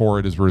well before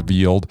it is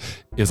revealed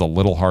is a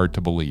little hard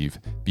to believe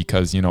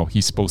because,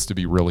 he's supposed to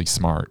be really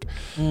smart.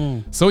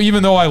 So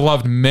even though I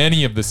loved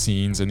many of the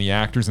scenes and the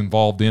actors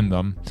involved in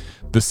them,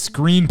 the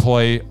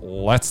screenplay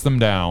lets them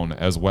down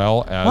as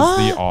well as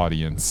the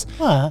audience.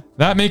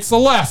 That makes the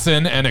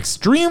lesson an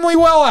extremely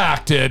well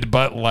acted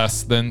but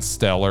less than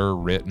stellar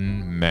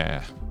written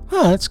meh.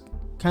 That's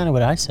kind of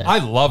what I said. I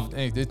love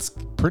it's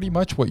pretty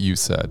much what you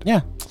said. Yeah.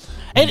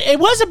 It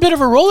was a bit of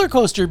a roller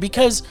coaster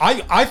because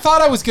I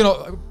thought I was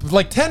gonna,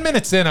 like 10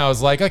 minutes in, I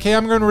was like, okay,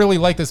 I'm gonna really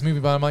like this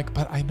movie, but I'm like,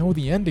 but I know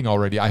the ending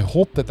already. I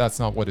hope that that's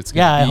not what it's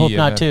gonna be. Yeah, I hope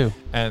not too.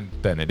 And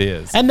then it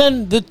is. And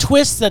then the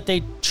twists that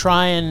they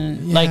try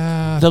and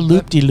the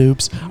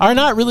loop-de-loops are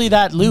not really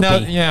that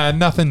loopy.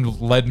 Nothing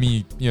led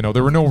me.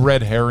 There were no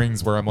red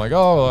herrings where I'm like,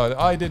 oh,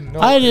 I didn't know.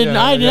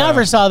 I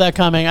never saw that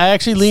coming. I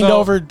actually leaned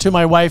over to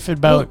my wife at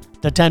about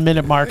the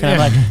 10-minute mark, and I'm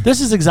like,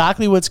 this is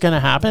exactly what's going to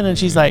happen. And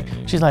she's like,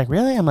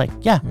 really? I'm like,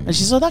 yeah. And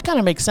she's like, that kind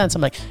of makes sense.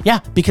 I'm like, yeah,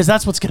 because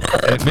that's what's going to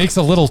happen. It makes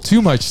a little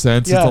too much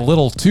sense. Yeah. It's a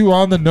little too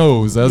on the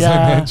nose, as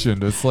I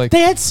mentioned. It's like it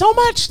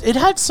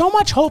had so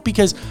much hope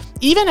because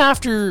even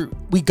after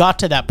we got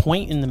to that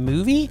point in the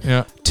movie,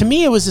 to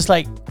me, it was just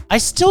like, I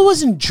still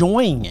was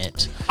enjoying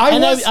it.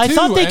 I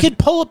thought they could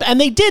pull up,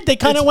 and they did. They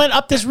kind of went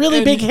up this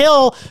really big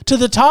hill to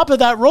the top of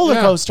that roller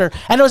coaster,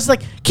 and it was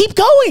like, keep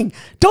going.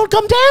 Don't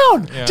come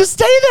down. Yeah. Just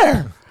stay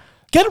there.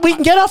 We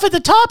can get off at the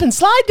top and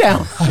slide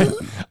down.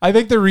 I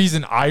think the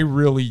reason I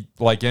really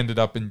ended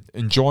up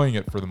enjoying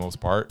it for the most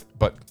part,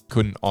 but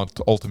couldn't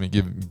ultimately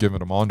give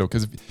it a mondo,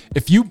 because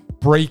if you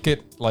break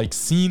it like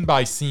scene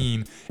by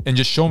scene and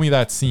just show me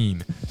that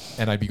scene,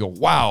 and I'd be go,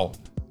 wow,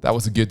 that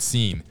was a good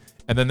scene.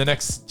 And then the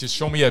next, just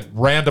show me a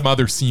random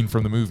other scene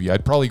from the movie,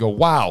 I'd probably go,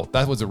 wow,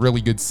 that was a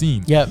really good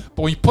scene. Yep.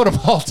 But when you put them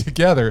all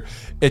together,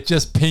 it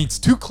just paints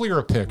too clear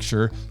a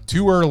picture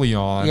too early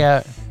on.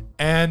 Yeah.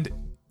 And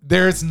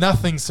there's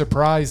nothing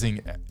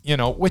surprising,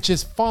 which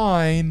is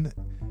fine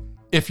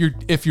if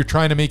you're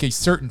trying to make a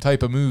certain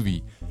type of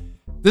movie.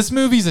 This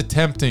movie's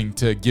attempting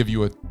to give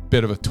you a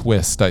bit of a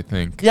twist, I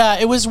think. Yeah,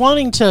 it was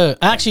wanting to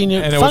actually.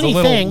 And funny it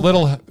was thing,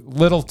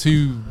 little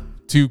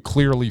too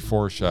clearly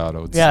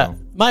foreshadowed. Yeah, so.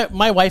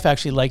 my wife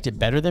actually liked it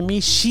better than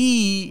me.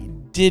 She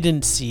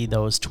didn't see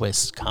those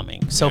twists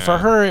coming, so for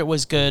her it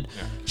was good.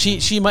 Yeah.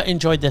 She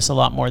enjoyed this a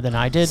lot more than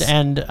I did,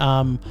 and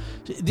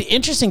the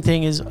interesting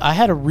thing is I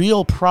had a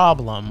real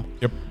problem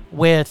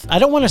with. I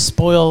don't want to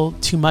spoil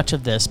too much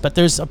of this, but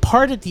there's a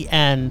part at the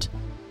end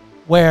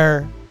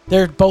where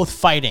they're both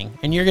fighting,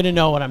 and you're gonna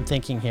know what I'm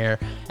thinking here.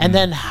 And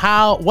then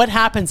what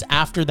happens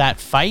after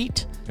that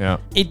fight? Yeah,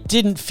 it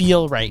didn't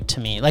feel right to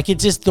me. Like, it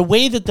just, the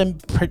way that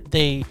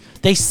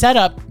they set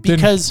up,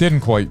 because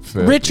didn't quite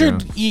fit.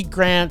 Richard E.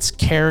 Grant's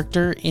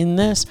character in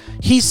this,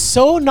 he's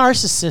so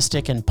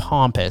narcissistic and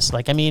pompous.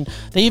 Like, I mean,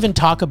 they even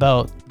talk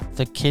about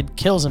the kid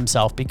kills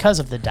himself because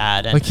of the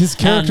dad. And, like, his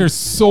character's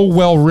so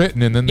well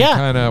written, and then they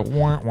kind of it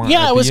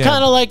was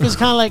kind of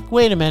like,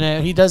 wait a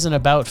minute, he does an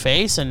about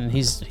face, and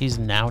he's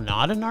now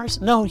not a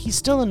narcissist. No, he's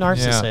still a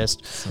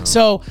narcissist. Yeah.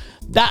 So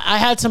that I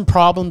had some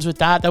problems with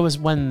that. That was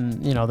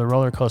when the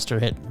roller coaster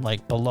hit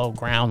like below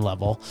ground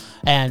level,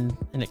 and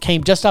it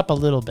came just up a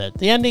little bit.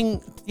 The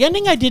ending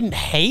I didn't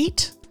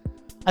hate.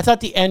 I thought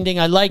the ending,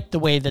 I liked the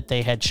way that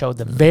they had showed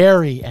the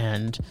very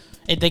end.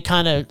 They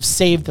kind of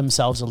saved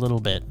themselves a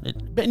little bit.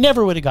 It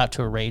never would have got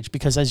to a rage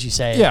because, as you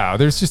say,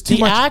 there's just too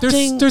much.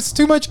 Acting, there's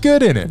too much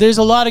good in it. There's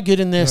a lot of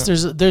good in this.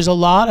 Yeah. There's a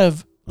lot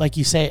of, like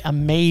you say,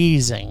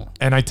 amazing.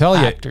 And I tell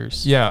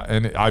actors.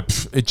 And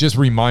it just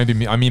reminded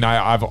me. I mean,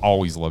 I've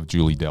always loved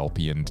Julie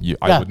Delpy, and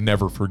I would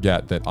never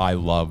forget that I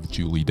love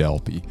Julie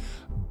Delpy,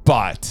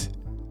 but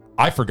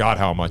I forgot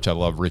how much I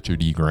love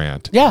Richard E.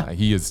 Grant. Yeah,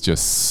 he is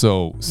just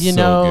so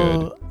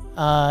good.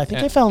 I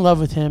think I fell in love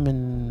with him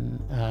in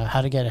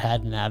How to Get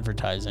Ahead in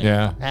Advertising.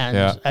 Yeah,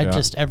 and I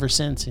just ever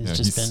since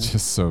he's been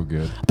just so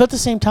good. But at the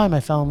same time, I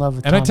fell in love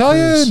with. And Tom I tell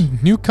Cruise. you,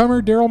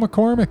 newcomer Daryl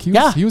McCormack,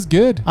 he was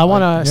good. I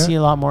want to see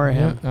a lot more of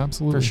him. Yeah,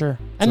 absolutely, for sure.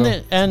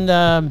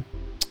 And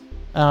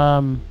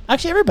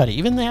actually everybody,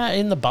 even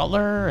in the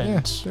Butler,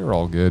 and they're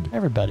all good.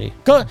 Everybody,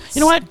 go.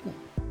 You know what?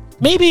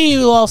 Maybe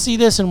I'll see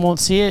this and won't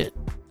see it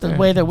the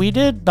way that we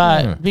did,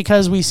 but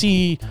because we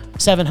see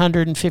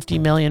 750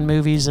 million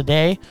movies a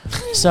day,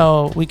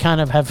 so we kind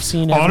of have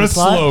seen every On a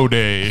plot. slow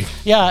day.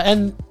 Yeah,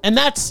 and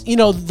that's,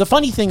 the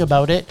funny thing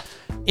about it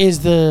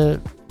is the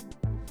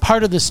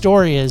part of the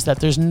story is that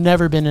there's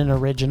never been an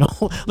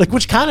original,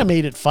 which kind of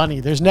made it funny.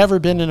 There's never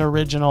been an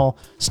original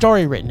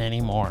story written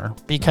anymore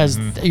because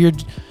you're,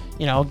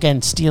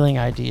 again, stealing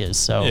ideas.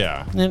 So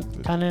Yeah. it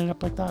kind of ended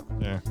up like that.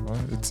 Yeah, well,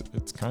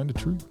 it's kind of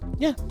true.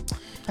 Yeah,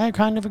 I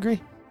kind of agree.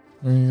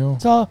 There you go.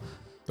 So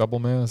Double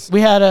mass.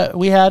 we had a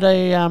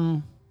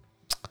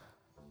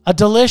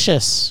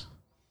delicious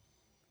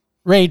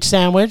Rage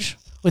sandwich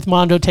with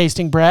Mondo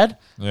tasting bread,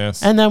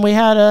 Yes. and then we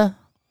had a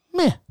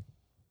meh.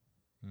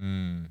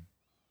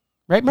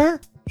 Right,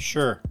 Mer?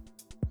 Sure.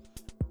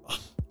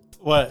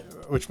 What?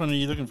 Which one are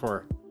you looking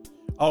for?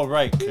 Oh,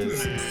 right,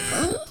 because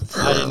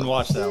I didn't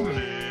watch that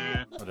one.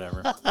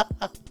 Whatever.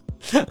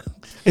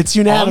 It's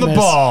unanimous. On the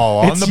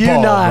ball. It's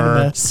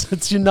unanimous.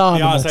 It's To be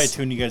unanimous. honest, I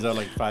tuned you guys out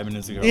like 5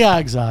 minutes ago. Yeah,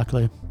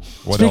 exactly.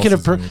 What Speaking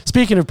else of is new?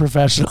 speaking of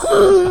professional,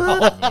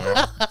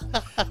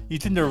 You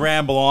tend to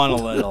ramble on a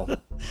little.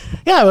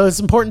 yeah, well, it's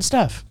important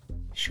stuff.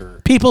 Sure.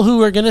 People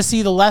who are going to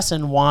see the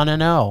lesson want to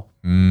know.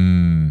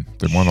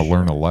 They want to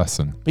learn a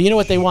lesson. But you know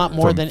what they want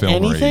more From than Film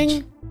anything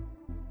Rage.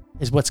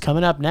 is what's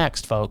coming up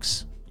next,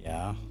 folks.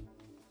 Yeah.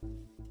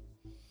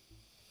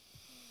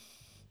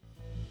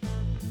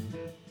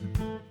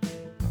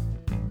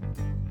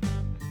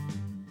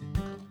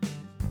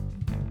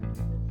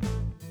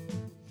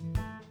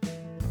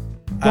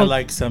 I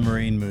like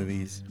submarine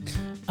movies.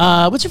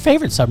 What's your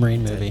favorite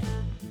submarine movie?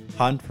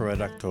 Hunt for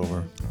Red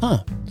October. Huh?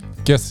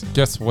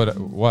 Guess what?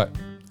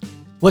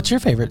 What's your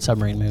favorite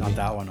submarine movie? Not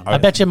that one. I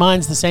bet you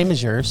mine's the same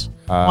as yours.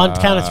 On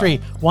count of three.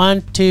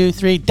 1, 2,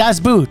 3. Das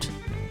Boot.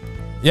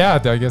 Yeah,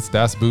 I guess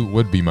Das Boot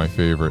would be my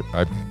favorite.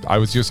 I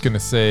was just gonna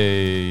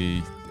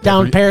say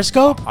Down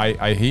Periscope.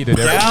 I hated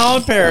every.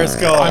 Down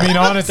Periscope. I mean,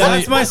 honestly,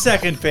 That's my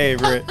second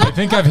favorite. I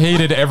think I've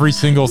hated every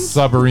single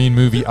submarine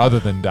movie other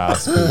than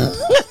Das Boot.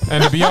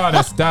 And to be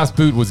honest, Das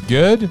Boot was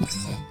good.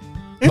 It's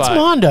but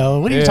Mondo.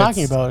 What are you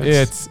talking about?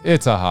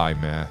 It's a high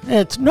man.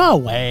 It's no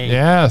way.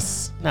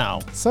 Yes. No.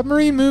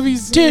 Submarine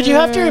movies. Dude, you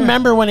have to yeah.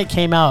 remember when it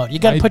came out. You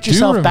got to I put do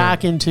yourself remember.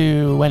 back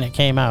into when it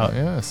came out.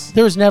 Yes.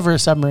 There was never a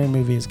submarine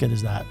movie as good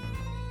as that.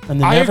 And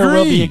there I never agree.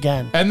 will be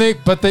again. And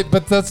but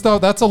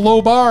that's a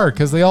low bar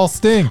because they all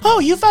stink.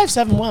 Oh,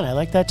 U571. I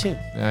like that too.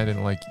 I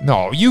didn't like.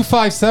 No,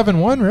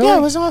 U571 really? Yeah,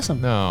 it was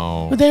awesome.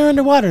 No. But they were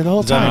underwater the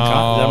whole Is that,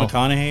 time.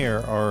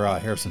 McConaughey or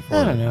Harrison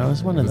Ford? I don't know. It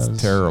was one It of was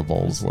those.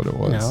 terrible. Is what it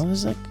was. It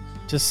was like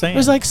Just saying. it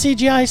was like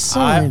CGI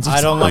signs.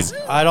 I don't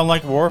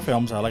like war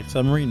films. I like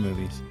submarine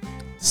movies.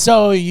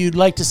 So you'd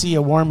like to see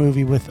a war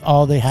movie with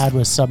all they had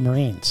was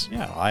submarines?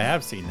 Yeah, I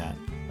have seen that.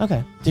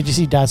 Okay. Did you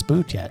see Das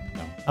Boot yet?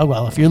 No. Oh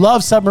well, if you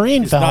love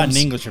submarine It's films. not in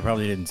English. You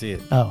probably didn't see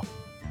it. Oh,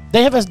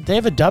 they have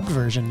a dubbed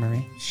version,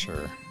 Marie.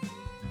 Sure.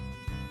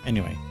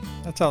 Anyway,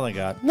 that's all I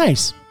got.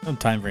 Nice No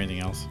time for anything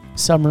else.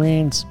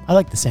 submarines. I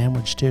like the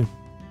sandwich too.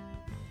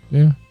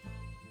 Yeah,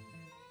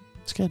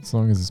 It's good. as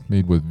long as it's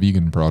made with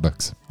vegan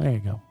products. There you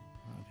go.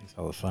 That takes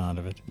all the fun out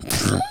of it.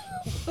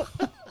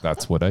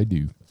 That's what I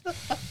do.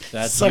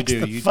 That's Sucks you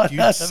the do. You fun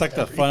out of suck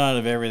the fun out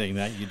of everything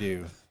that you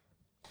do.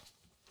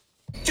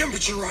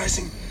 Temperature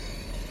rising.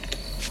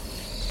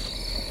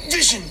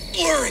 Vision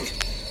blurring.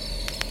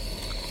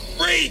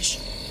 Rage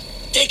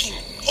taking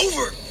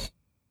over.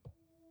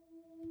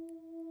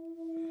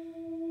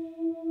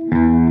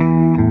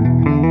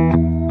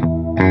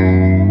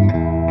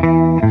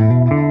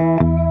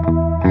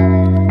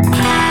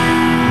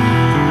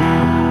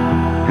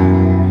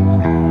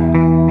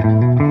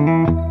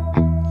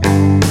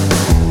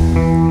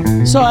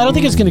 So I don't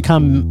think it's going to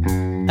come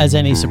as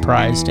any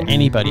surprise to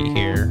anybody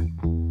here.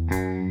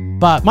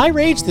 But my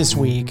rage this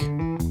week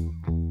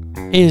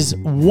is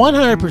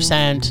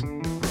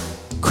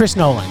 100% Chris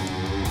Nolan.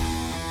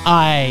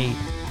 I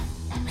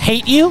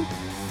hate you.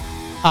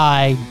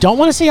 I don't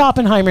want to see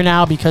Oppenheimer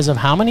now because of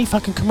how many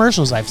fucking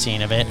commercials I've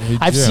seen of it.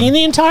 I've Jim. seen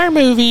the entire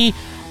movie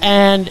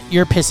and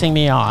you're pissing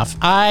me off.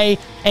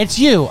 It's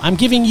you. I'm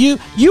giving you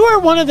are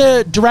one of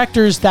the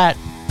directors that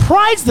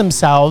prides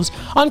themselves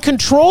on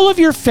control of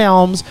your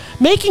films,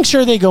 making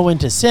sure they go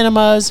into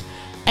cinemas,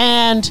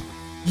 and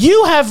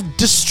you have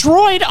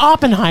destroyed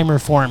Oppenheimer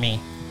for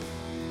me.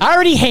 I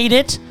already hate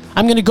it.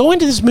 I'm going to go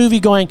into this movie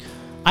going,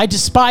 I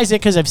despise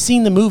it because I've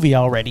seen the movie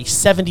already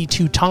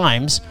 72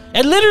 times.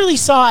 I literally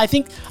saw, I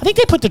think they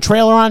put the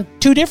trailer on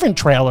 2 different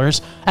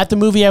trailers at the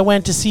movie I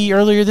went to see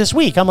earlier this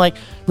week. I'm like,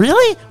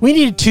 really? We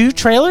needed 2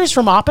 trailers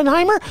from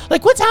Oppenheimer?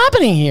 Like, what's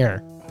happening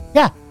here?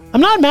 Yeah, I'm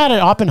not mad at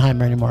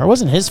Oppenheimer anymore. It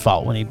wasn't his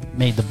fault when he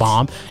made the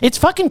bomb. It's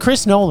fucking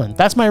Chris Nolan.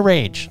 That's my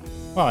rage.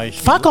 Well, you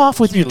should- Fuck off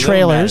with you your should be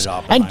a little mad trailers at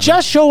and Oppenheimer.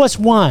 just show us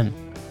one.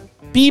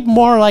 Be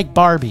more like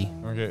Barbie.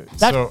 Okay,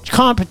 That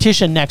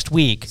competition next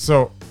week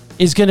so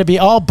is going to be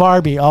all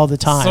Barbie all the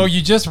time. so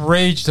you just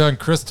raged on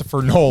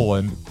Christopher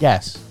Nolan,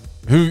 Yes.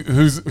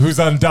 who's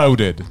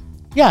undoubted.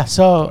 Yeah,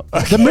 so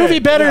the movie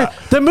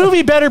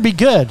better be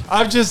good.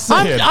 I'm just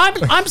saying.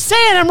 I'm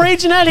saying I'm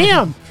raging at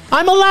him.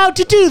 I'm allowed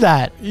to do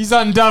that. He's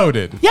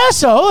undoubted. Yeah,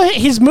 so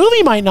his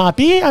movie might not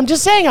be. I'm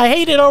just saying I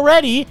hate it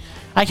already.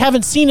 I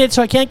haven't seen it,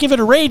 so I can't give it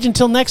a rage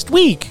until next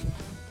week.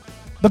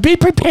 But be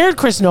prepared,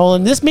 Chris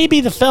Nolan. This may be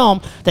the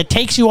film that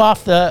takes you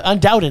off the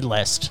undoubted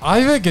list.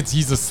 I think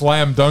he's a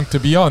slam dunk to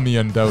be on the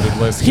undoubted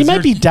list. He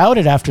might be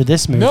doubted after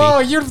this movie. No,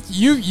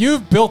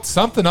 you've built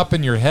something up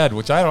in your head,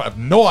 which I have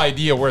no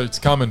idea where it's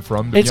coming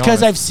from. It's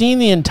because I've seen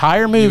the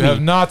entire movie. You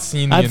have not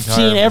seen the I've entire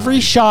seen movie. every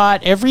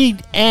shot, every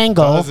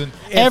angle,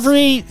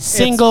 every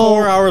single. It's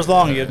 4 hours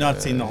long. You have not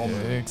seen the whole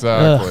movie.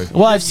 Exactly.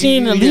 Well, I've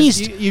seen at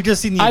least. You've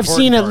just seen the I've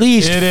seen important at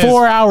least It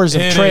 4 hours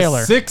of it trailer.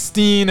 Is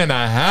 16 and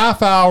a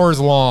half hours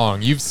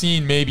long. You've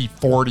seen maybe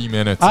 40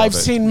 minutes I've of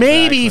it. seen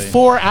maybe Exactly.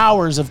 4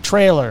 hours of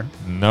trailer.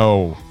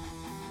 No.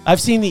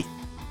 I've seen the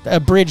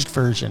abridged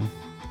version,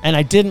 and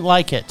I didn't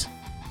like it.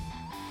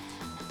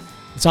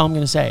 That's all I'm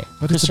going to say.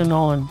 But it's Christopher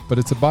Nolan, But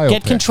it's a biopic.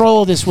 get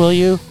control of this, will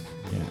you?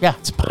 Yeah,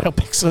 it's a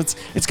biopic, so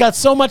it's got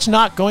so much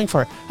not going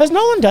for it. Has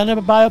Nolan done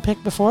a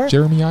biopic before?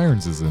 Jeremy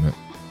Irons is in it.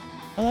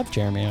 I love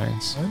Jeremy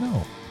Irons, I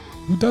know.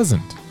 Who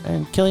doesn't?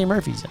 and Cillian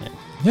Murphy's in it.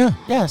 Yeah.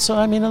 Yeah, so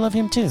I mean, I love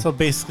him too. So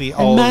basically, and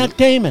all Matt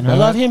Damon, I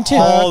love him too.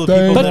 all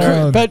the people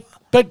Damon. that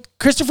But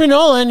Christopher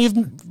Nolan, you've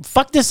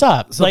fucked this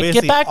up. So like, get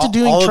basically, back to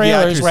doing all of the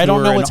trailers actors where I don't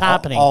who know are what's in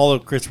happening. All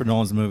of Christopher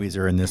Nolan's movies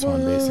are in this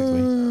one,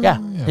 basically. Yeah,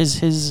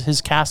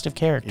 his cast of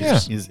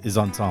characters. Yeah. His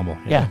ensemble.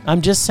 Yeah,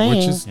 I'm just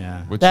saying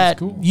Yeah. that is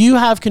cool. you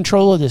have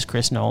control of this,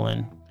 Chris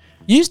Nolan.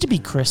 You used to be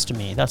Chris to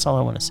me. That's all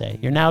I want to say.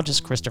 You're now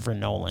just Christopher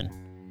Nolan.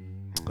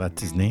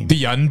 That's his name.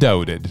 The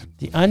undoubted.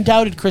 The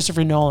undoubted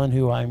Christopher Nolan,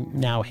 who I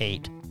now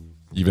hate.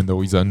 Even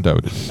though he's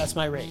undoubted. That's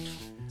my rage.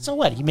 So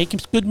what? He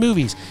makes good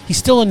movies. He's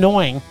still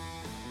annoying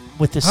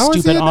with this How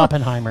is stupid he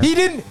Oppenheimer. He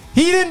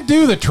didn't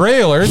do the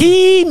trailers.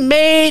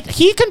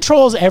 He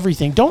controls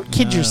everything. Don't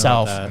kid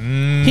yourself.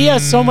 He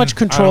has so much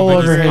control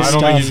over his I don't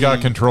stuff. think he's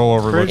got control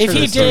over what If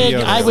he the did,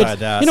 studios I would. decide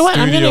that. You know what?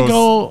 I'm gonna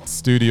go.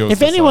 Studios.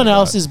 If anyone decide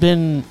else that. has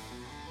been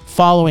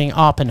following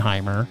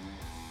Oppenheimer,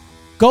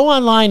 go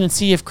online and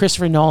see if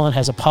Christopher Nolan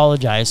has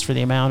apologized for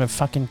the amount of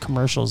fucking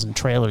commercials and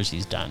trailers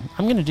he's done.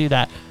 I'm going to do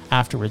that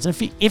afterwards.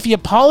 And if he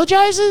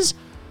apologizes,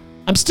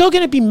 I'm still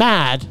going to be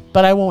mad,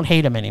 but I won't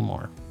hate him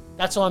anymore.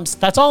 That's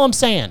all I'm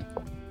saying.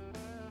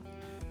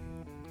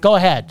 Go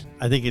ahead.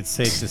 I think it's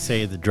safe to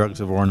say the drugs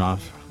have worn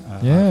off.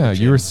 Yeah,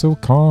 you were so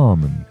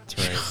calm. And That's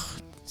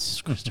right. This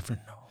is Christopher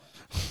Nolan.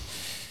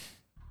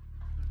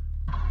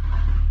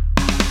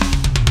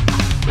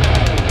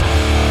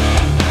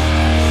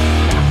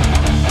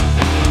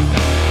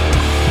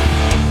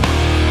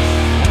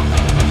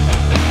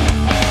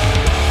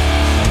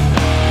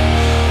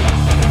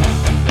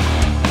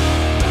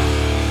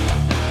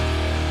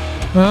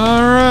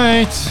 all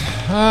right.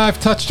 I've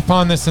touched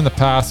upon this in the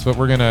past, but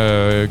we're going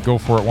to go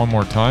for it one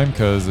more time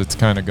because it's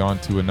kind of gone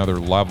to another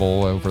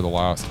level over the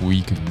last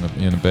week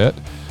in a bit.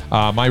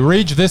 My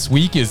rage this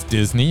week is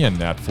Disney and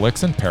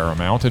Netflix and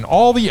Paramount and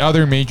all the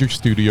other major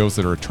studios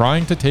that are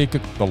trying to take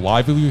the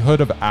livelihood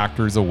of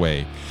actors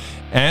away.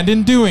 And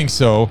in doing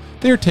so,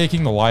 they're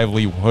taking the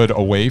livelihood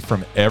away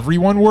from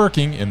everyone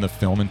working in the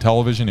film and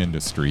television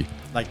industry.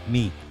 Like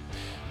me.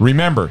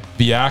 Remember,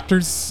 the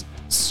actors'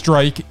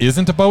 strike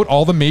isn't about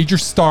all the major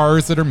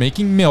stars that are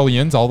making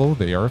millions, although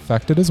they are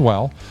affected as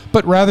well,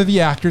 but rather the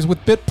actors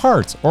with bit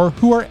parts or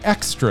who are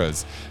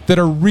extras that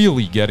are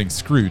really getting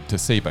screwed to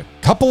save a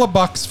couple of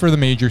bucks for the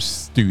major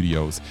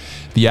studios.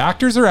 The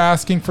actors are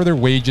asking for their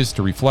wages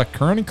to reflect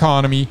current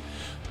economy,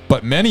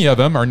 but many of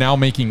them are now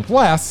making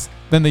less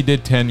than they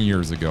did 10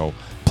 years ago.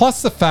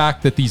 Plus the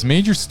fact that these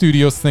major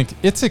studios think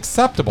it's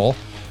acceptable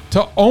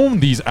to own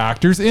these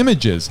actors'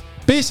 images.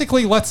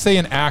 Basically, let's say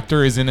an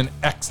actor is an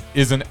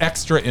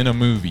extra in a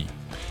movie.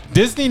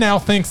 Disney now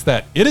thinks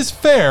that it is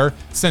fair,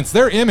 since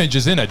their image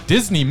is in a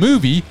Disney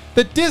movie,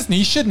 that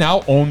Disney should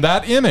now own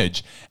that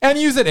image and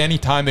use it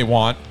anytime they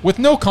want with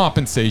no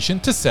compensation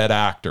to said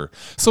actor.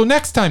 So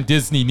next time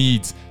Disney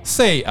needs,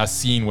 say, a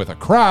scene with a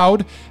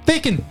crowd, they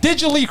can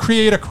digitally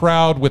create a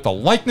crowd with the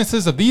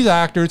likenesses of these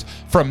actors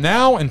from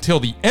now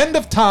until the end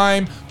of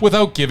time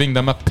without giving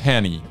them a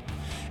penny.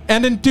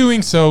 And in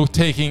doing so,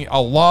 taking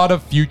a lot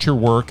of future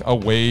work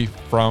away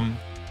from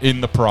in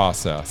the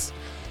process.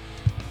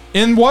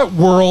 In what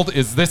world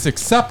is this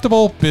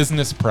acceptable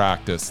business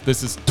practice?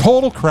 This is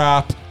total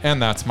crap,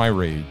 and that's my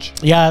rage.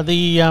 Yeah,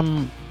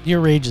 your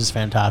rage is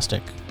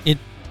fantastic.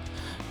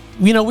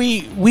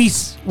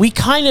 We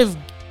kind of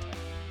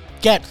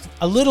get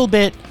a little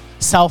bit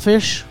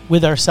selfish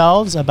with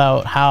ourselves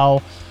about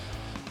how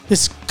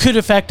this could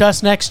affect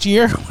us next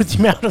year with the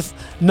amount of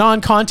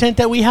non-content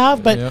that we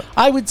have. But Yeah.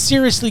 I would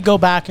seriously go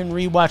back and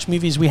rewatch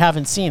movies we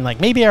haven't seen. Like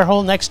maybe our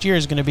whole next year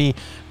is going to be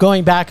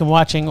going back and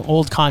watching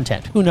old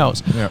content. Who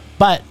knows? Yeah.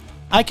 But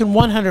I can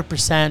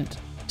 100%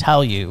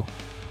 tell you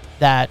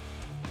that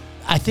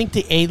I think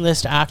the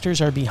A-list actors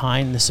are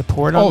behind the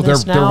support on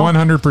this they're now.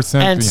 100%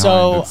 And behind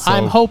so it, so,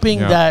 I'm hoping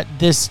yeah. that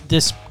this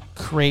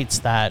creates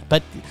that.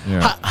 But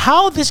Yeah.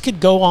 how this could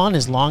go on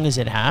as long as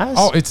it has?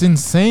 Oh, it's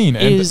insane.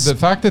 And Is- the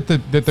fact that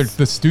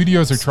the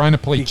studios are trying to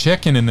play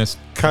chicken in this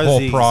Because whole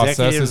the process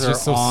executives is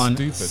just so are on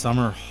stupid.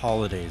 summer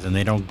holidays and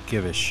they don't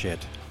give a shit.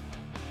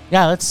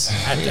 yeah, that's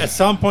At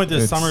some point, the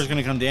It's- summer is going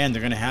to come to end.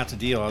 They're going to have to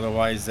deal.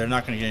 Otherwise, they're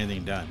not going to get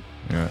anything done.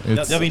 Yeah,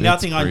 There'll be it's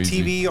nothing on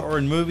crazy. TV or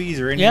in movies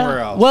or anywhere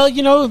yeah. else. Well,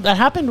 you know that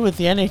happened with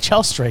the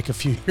NHL strike a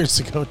few years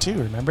ago too.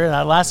 Remember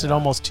that lasted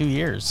almost 2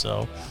 years.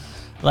 So,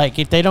 like,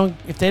 if they don't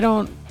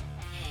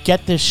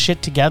get this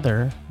shit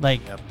together, like,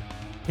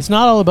 it's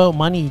not all about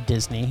money,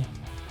 Disney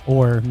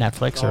or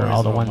Netflix or always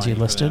all the about ones you money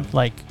for listed. them.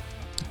 Like,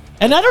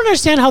 and I don't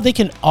understand how they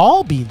can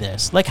all be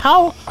this. Like,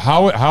 how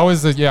How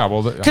is it? Yeah,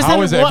 well, how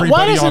then is why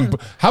everybody on?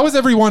 doesn't- How is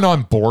everyone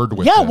on board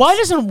with? Yeah, this? why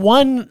doesn't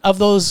one of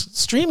those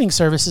streaming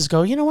services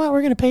go, you know what, we're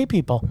going to pay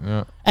people?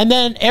 Yeah. And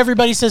then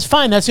everybody says,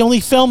 fine, that's the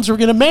only films we're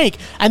going to make.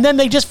 And then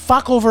they just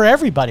fuck over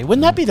everybody.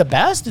 Wouldn't that be the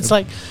best? It's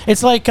like I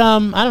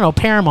don't know,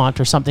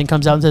 Paramount or something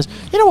comes out and says,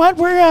 you know what,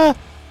 we're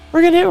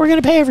going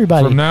to pay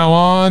everybody. From now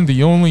on,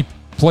 the only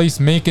place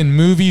making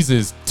movies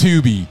is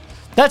Tubi.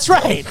 That's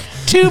right.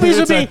 Tubi's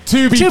It's will a be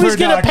Tubi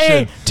gonna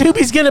pay.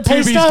 Tubi's going to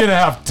pay Tubi's stuff. gonna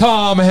have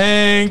Tom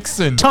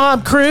Hanks and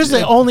Tom Cruise,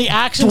 the only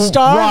action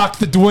star. Rock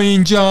the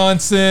Dwayne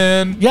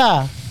Johnson.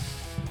 Yeah.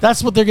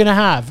 That's what they're going to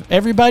have.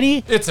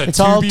 Everybody. It's a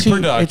all Tubi Tu-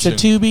 production.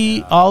 It's a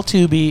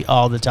Tubi,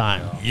 all the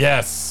time.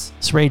 Yes.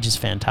 This Rage is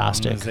as long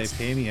fantastic. as they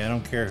pay me, I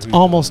don't care who's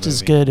Almost doing as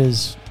the good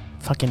as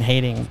fucking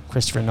hating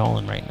Christopher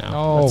Nolan right now.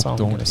 Oh, That's all I'm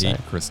don't gonna hate say.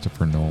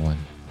 Christopher Nolan.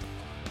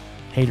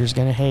 Haters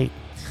gonna hate.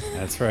 movie.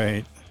 That's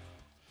right.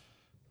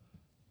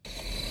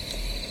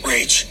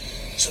 Rage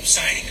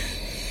subsiding.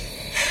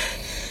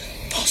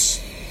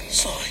 Pulse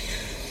slowing.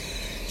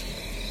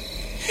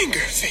 Anger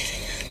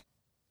fading.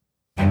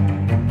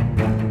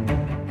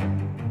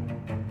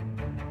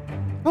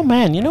 Oh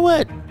man, you know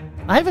what?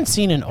 I haven't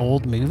seen an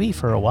old movie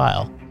for a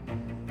while.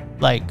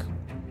 Like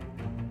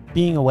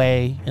being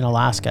away in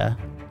Alaska,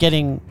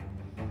 getting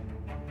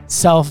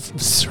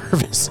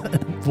self-service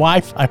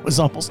Wi-Fi was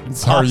almost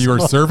impossible. Sorry, you were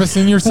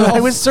servicing yourself? I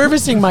was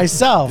servicing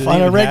myself Do they on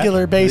a even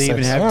regular have, basis. Do they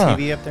even have Yeah.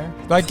 TV up there?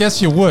 I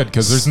guess you would,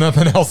 because there's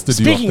nothing else to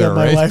Speaking do up of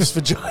there, my right? wife's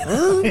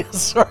vagina,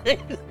 sorry.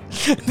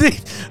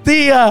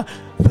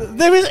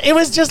 It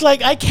was just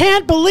like, I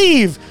can't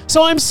believe.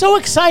 So I'm so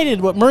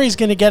excited what Murray's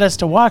going to get us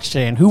to watch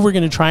today and who we're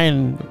going to try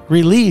and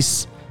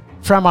release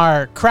from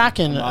our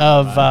kraken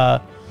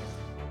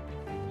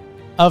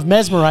of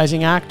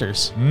mesmerizing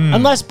actors.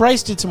 Unless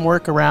Bryce did some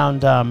work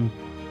around the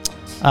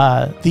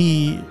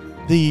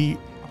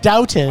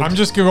doubted. I'm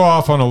just going to go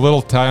off on a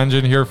little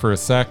tangent here for a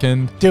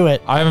second. Do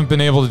it. I haven't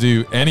been able to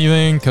do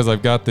anything because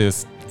I've got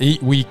this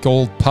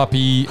 8-week-old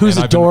puppy. Who's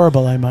and I've been-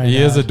 adorable, I might He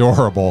is add.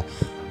 adorable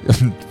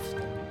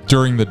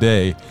during the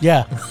day.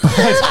 Yeah.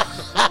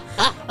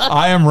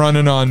 I am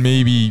running on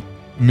maybe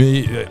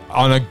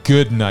on a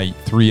good night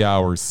 3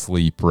 hours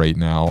sleep right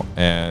now,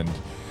 and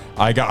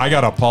I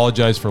got to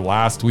apologize for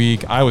last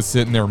week. I was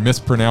sitting there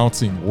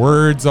mispronouncing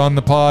words on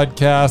the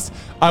podcast.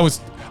 I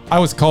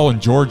was calling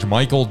George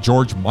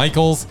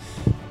Michaels.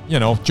 You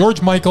know,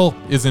 George Michael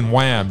is in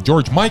Wham.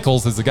 George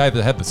Michaels is the guy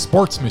that had the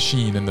sports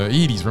machine in the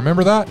 80s.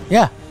 Remember that?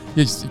 Yeah.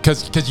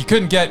 Because you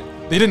couldn't get,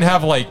 they didn't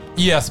have like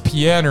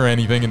ESPN or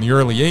anything in the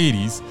early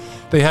 80s.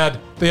 They had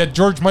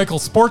George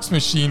Michael's sports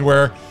machine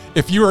where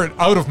if you were an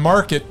out of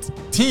market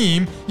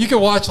team, you could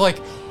watch like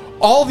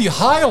all the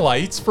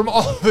highlights from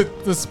all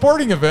the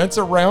sporting events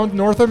around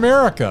North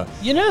America.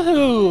 You know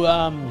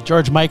who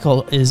George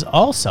Michael is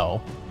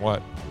also?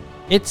 What?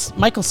 It's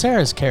Michael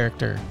Cera's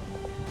character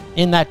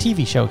in that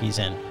TV show he's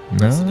in.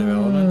 Arrested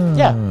Development.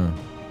 Yeah. His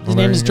Well, name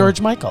there is you go.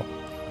 George Michael.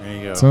 There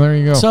you go. So there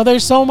you go. So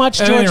there's so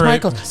much At George any rate,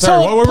 Michael.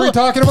 sorry, what were we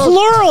talking about?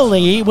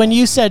 Plurally, when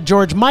you said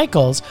George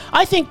Michaels,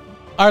 I think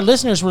our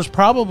listeners was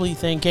probably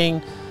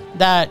thinking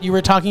that you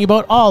were talking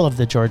about all of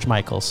the George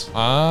Michaels.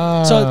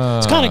 Ah, So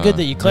it's kind of good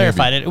that you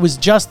clarified maybe. it. It was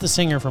just the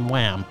singer from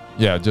Wham.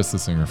 Yeah, just the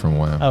singer from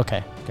Wham.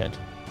 Okay, good.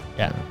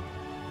 Yeah.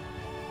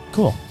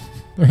 Cool.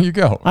 There you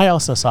go. I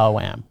also saw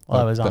Wham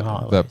while I was on that,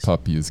 holidays. that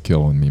puppy is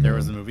killing me, There man.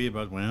 was a movie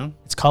about Wham.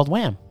 It's called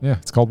Wham. Yeah,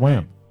 it's called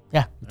Wham.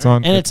 Yeah. It's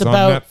on. And it's on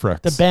about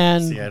Netflix. the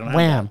band See, I don't have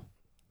Wham.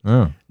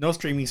 Oh. No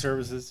streaming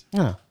services.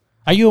 Huh.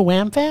 Are you a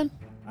Wham fan?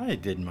 I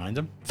didn't mind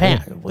them.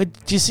 Do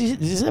you see?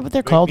 Is that what they're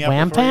Wake called? me up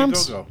Wham before you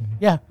fams? go.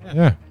 Yeah.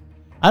 Yeah.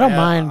 I don't Yeah,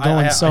 mind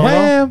going I- solo.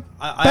 Wham,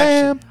 I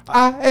bam,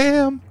 I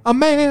am a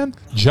man.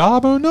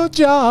 Job or no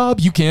job,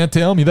 you can't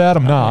tell me that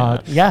I'm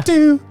not. Yeah.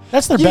 Do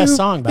That's their you best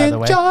song, by the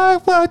way. enjoy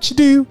what you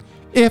do?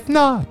 If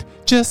not,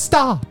 just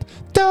stop.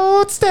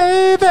 Don't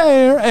stay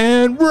there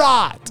and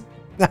rot.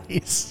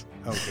 Nice.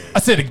 Okay. I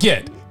said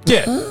again.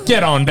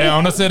 Get on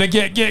down. I said,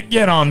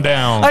 get on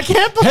down. I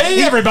can't believe-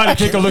 Hey, everybody,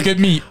 take a look at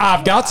me.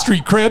 I've got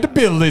street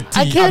credibility.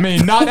 I may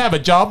not have a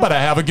job, but I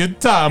have a good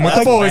time with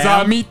the boys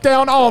I meet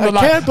down on the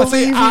line. can't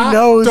believe he I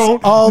knows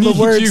don't all the need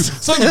words. you,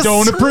 so you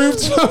don't approve,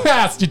 so I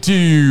asked you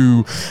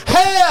to.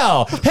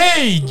 Hell,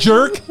 hey,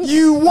 jerk,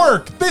 you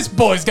work. This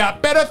boy's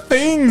got better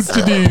things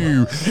to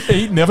do.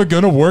 Ain't never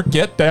gonna work.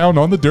 Get down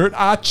on the dirt.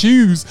 I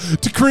choose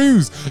to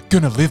cruise.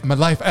 Gonna live my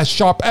life as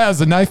sharp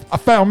as a knife. I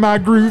found my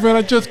groove and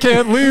I just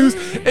can't lose.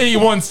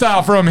 A1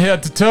 style from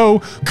head to toe.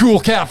 Cool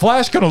Cat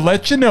Flash gonna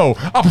let you know.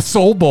 I'm a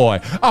soul boy.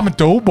 I'm a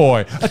dough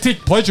boy. I take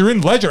pleasure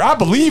in leisure. I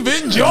believe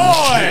in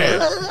joy.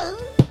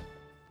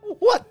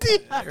 What the?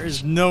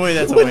 There's no way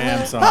that's a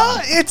Wham song.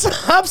 It's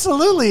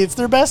absolutely. It's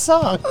their best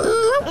song.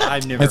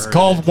 I've never It's heard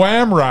called it.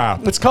 Wham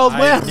Rap. It's called I've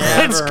Wham.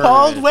 never It's heard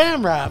called it.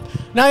 Wham Rap.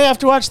 Now you have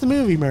to watch the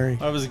movie, Murray.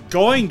 I was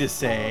going to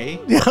say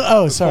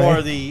Oh, for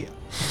sorry. the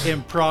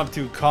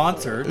impromptu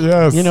concert,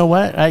 Yes. You know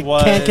what? I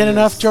can't get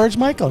enough George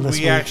Michael this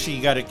we week. actually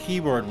got a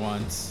keyboard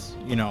once,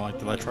 like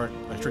the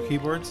electric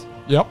keyboards.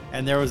 Yep.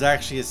 And there was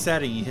actually a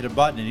setting. You hit a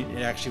button and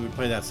it actually would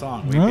play that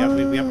song. We have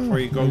Before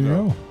You Go There you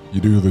Go. go. You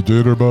do the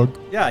jitterbug.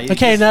 Yeah. You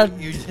Okay, just- now,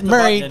 you hit the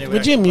Murray, button and it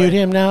would you actually mute play.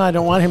 him now? I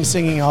don't want him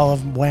singing all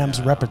of Wham's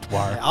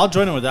repertoire. I'll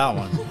join in with that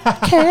one.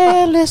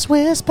 Careless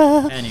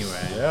whisper.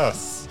 Anyway.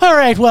 Yes. All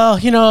right, well,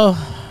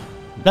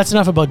 that's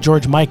enough about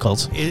George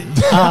Michael's.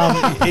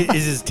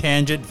 Is his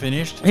tangent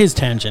finished? His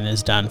tangent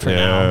is done for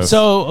now. Yes.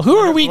 So who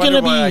are we going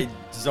to Wonder why be? I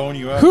zone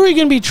you out. Who are we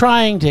going to be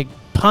trying to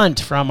punt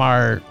from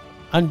our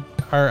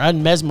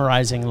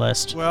unmesmerizing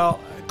list? Well,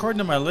 according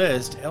to my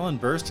list, Ellen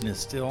Burstyn is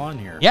still on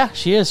here. Yeah,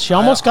 she is. She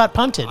almost got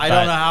punted. I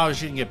don't know how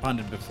she didn't get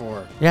punted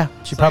before. Yeah,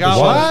 she So I probably got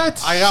should. one-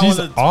 What? I got She's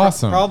one that's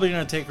awesome. Probably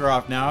going to take her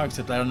off now,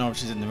 except I don't know if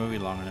she's in the movie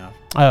long enough.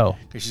 Oh,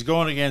 Because she's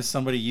going against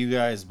somebody you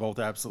guys both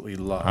absolutely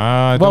love.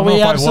 I Well, don't know we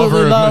if I love absolutely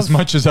her love- as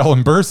much as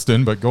Ellen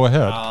Burstyn, but go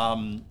ahead.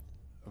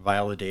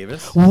 Viola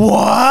Davis.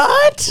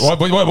 what?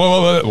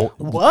 What?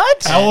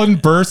 What? Ellen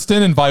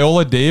Burstyn and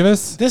Viola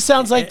Davis? This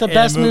sounds like the In a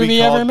best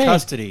movie ever called made.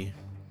 Custody.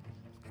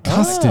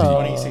 Custody.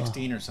 Oh.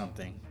 2016 or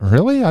something.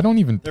 Really? I don't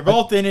even. They're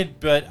both in it,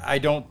 but I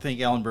don't think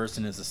Ellen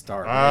Burstyn is a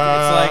star.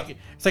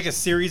 It's like a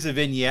series of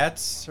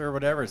vignettes or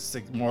whatever. It's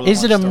like more than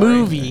Is one it a story.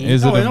 movie?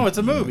 Is it? No, it's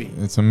a movie.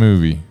 It's a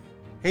movie.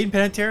 Hayden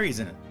Panettiere's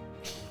in it.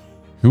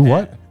 Who?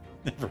 What?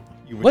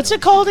 You would What's know.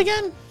 it called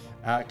again?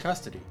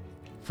 Custody.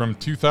 From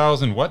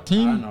 2000? What I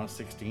team? don't know,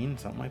 16,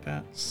 something like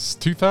that.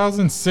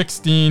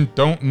 2016.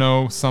 Don't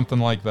know, something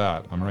like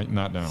that. I'm writing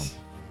that down.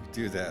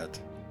 Do that.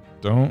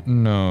 Don't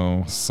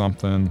know,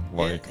 something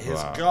like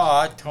It's that.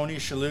 got Tony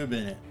Shalhoub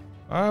in it.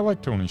 I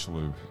like Tony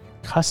Shalhoub.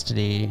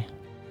 Custody.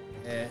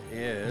 It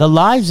is. The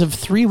lives of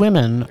three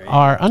women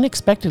are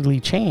unexpectedly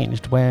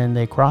changed when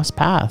they cross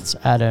paths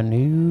at a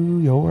New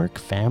York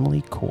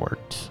family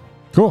court.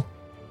 Cool.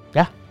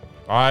 Yeah.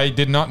 I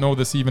did not know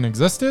this even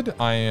existed.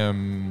 I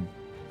am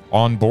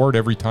on board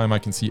every time I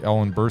can see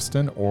Ellen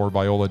Burstyn or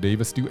Viola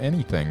Davis do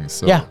anything.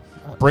 So Yeah.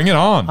 bring it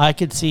on. I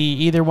could see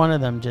either one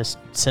of them just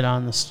sit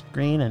on the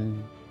screen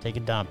and take a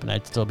dump, and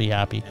I'd still be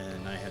happy.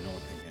 And I had no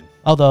opinion.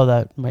 Although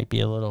that might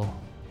be a little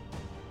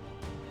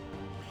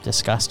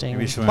disgusting.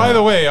 Maybe she went By out.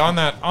 the way, on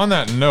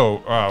that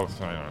note,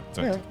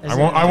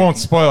 I won't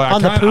spoil it.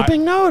 On the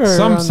pooping note,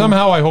 or on the-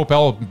 somehow I hope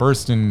Ellen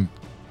Burstyn.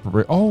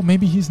 Oh,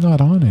 maybe he's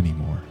not on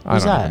anymore. Who's I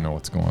don't that? even know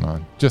what's going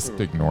on. Just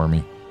ignore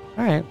me.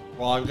 All right.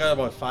 Well, I've got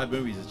about 5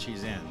 movies that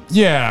she's in.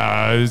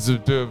 Yeah,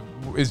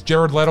 is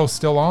Jared Leto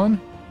still on?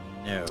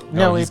 No.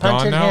 No, we he's gone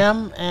punted now?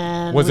 him,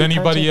 and Was we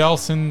anybody punted-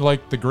 else in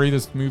like the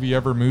greatest movie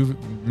ever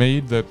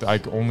made that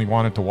I only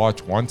wanted to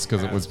watch once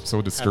because it was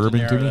so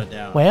disturbing to me?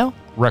 Well,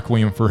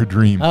 Requiem for a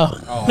Dream. oh,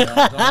 Oh, no, don't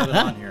have it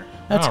on here.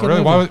 that's Oh, good.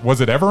 really? movie.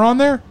 Was it ever on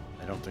there?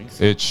 I don't think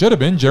so. It should have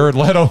been. Jared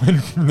Leto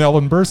and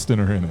Ellen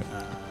Burstyn are in it.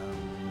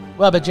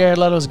 Well, but Jared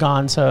Leto's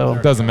gone, so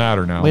It doesn't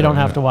matter now. we don't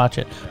though, have yeah. to watch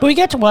it. But we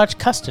get to watch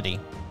Custody,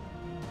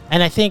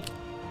 and I think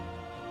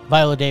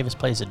Viola Davis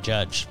plays a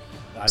judge.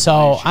 So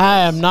believe she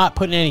I does. am not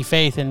putting any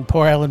faith in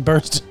poor Ellen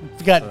Burstyn.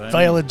 We got So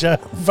then-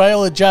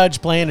 Viola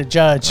Judge playing a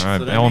judge. All right,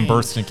 So that Ellen means-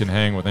 Burstyn can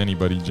hang with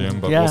anybody,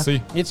 Jim, but yeah, we'll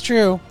see. it's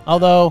true.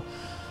 Although,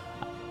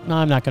 no,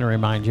 I'm not going to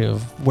remind you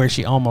of where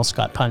she almost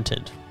got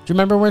punted. Do you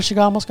remember where she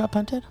almost got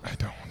punted? I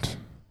don't.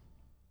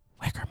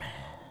 Wickerman.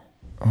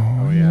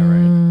 Oh, yeah, right.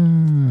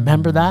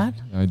 Remember that?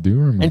 I do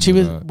remember. And she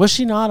that. was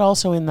she not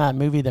also in that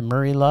movie that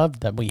Murray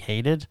loved that we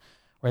hated,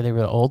 where they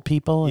were old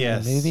people in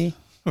Yes. the movie?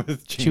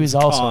 With She was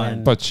James also Caan.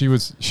 in- But she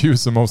was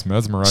the most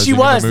mesmerizing She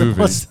was in the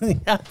movie.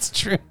 that's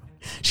true.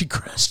 She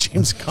crushed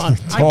James Conn.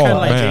 I kind Oh, of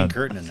like man. Jane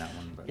Curtin in that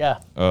one. But Yeah,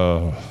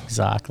 Uh,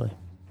 exactly.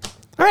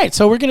 All right,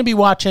 so we're going to be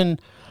watching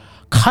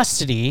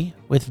Custody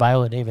with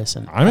Viola Davis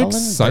and I'm Ellen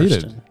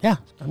excited. Burstyn. Yeah,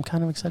 I'm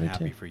kind of I'm excited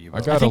happy too. for you. I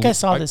both. got I think a- I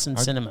saw I- this in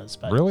I- cinemas,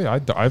 but really, I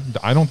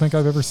don't think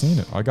I've ever seen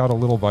it. I got a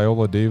little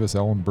Viola Davis,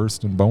 Ellen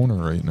Burstyn boner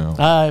right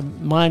now.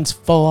 mine's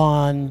full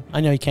on.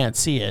 I know you can't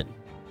see it.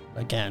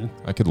 Again,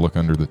 I could look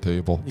under the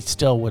table. it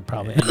still would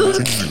probably.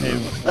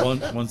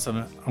 And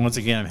once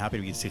again, I'm happy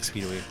to be 6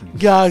 feet away from you.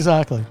 Yeah,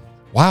 exactly.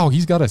 Wow,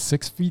 he's got a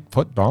 6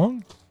 foot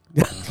dong.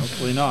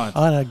 Hopefully not.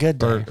 On a good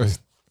day. Or,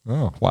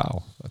 Oh,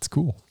 wow. That's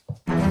cool.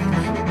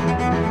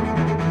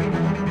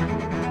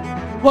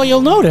 Well,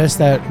 you'll notice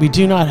that we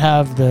do not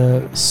have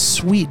the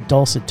sweet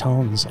dulcet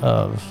tones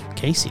of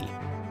Casey,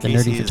 the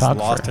Casey nerdy is lost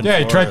photographer. in Yeah,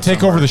 he tried to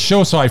take over the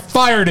show, so I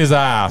fired his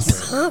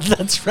ass.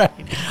 That's right.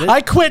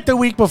 I quit the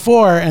week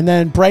before, and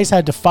then Bryce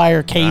had to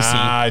fire Casey.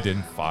 I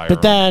didn't fire But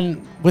him.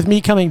 then, with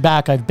me coming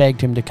back, I've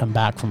begged him to come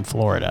back from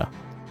Florida.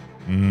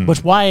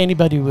 Which, why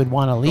anybody would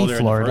want to leave there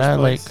in the Florida? first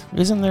Like, place.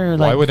 isn't there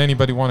Why like would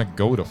anybody want to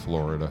go to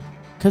Florida?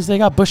 because they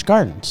got Busch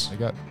Gardens?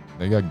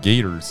 They got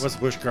gators. What's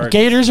Busch Gardens?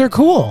 Gators are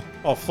cool.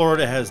 Oh,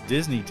 Florida has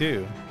Disney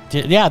too,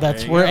 Yeah,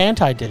 that's There you we're go.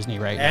 anti-Disney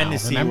right and now.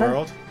 the Remember?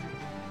 SeaWorld.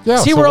 Yeah,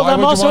 SeaWorld, why I'm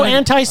would you also wanna-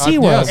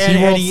 anti-SeaWorld. Yeah, And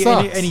SeaWorld any-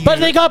 sucks. any- But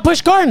they got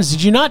Busch Gardens.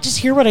 Did you not just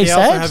hear what I They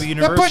also said? have a Yeah,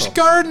 Universal. Busch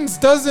Gardens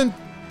doesn't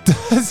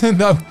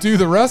do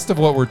the rest of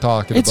what we're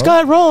talking It's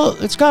about.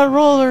 got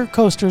roller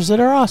coasters that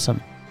are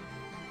awesome,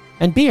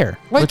 and beer.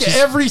 Like which is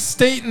every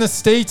state in the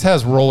States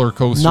has roller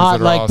coasters not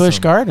that are like awesome. Busch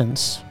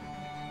Gardens.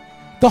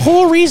 The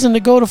whole reason to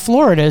go to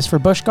Florida is for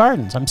Busch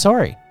Gardens. I'm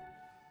sorry.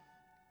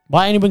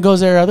 Why anyone goes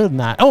there other than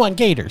that? Oh, and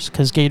gators,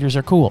 because gators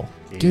are cool.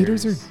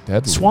 Gators are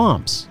deadly.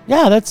 Swamps.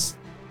 Yeah,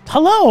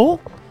 hello.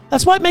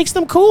 That's what makes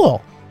them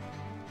cool.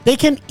 They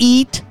can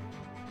eat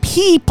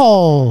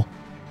people.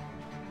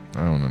 I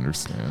don't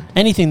understand.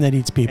 Anything that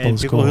eats people And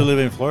is people cool. who live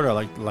in Florida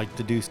like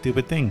to do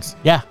stupid things.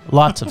 Yeah,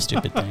 lots of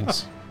stupid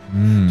things.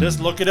 Just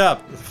look it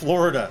up.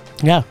 Florida.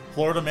 Yeah,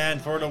 Florida man,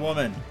 Florida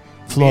woman.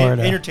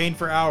 Florida. Entertained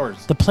for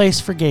hours. the place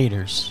for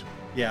gators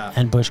Yeah.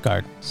 and Busch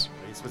Gardens.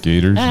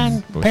 Gators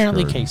And Busch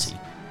apparently Gardens. Casey.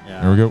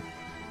 Yeah. There we go.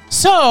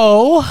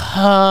 So,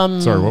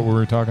 Sorry, what were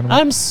we talking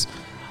about?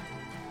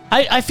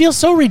 I feel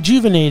so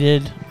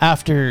rejuvenated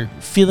after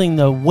feeling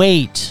the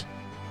weight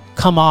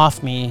come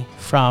off me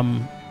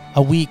from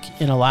a week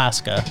in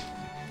Alaska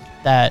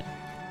that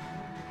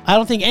I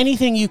don't think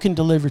anything you can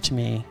deliver to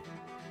me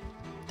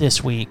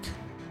this week.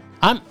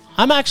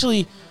 I'm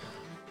actually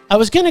I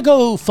was gonna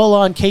go full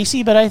on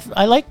Casey, but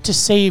I like to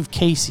save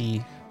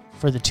Casey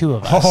for the two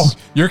of us. Oh,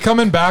 you're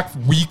coming back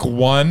week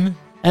one,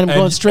 And I'm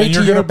going straight and to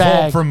you're your gonna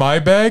pull bag. from my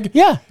bag.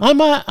 Yeah, I'm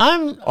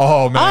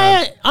Oh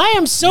man, I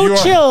am so You are-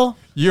 chill.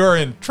 you're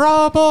in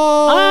trouble.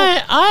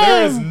 I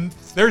am.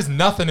 There's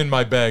nothing in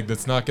my bag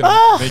that's not gonna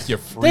Ugh, make you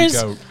freak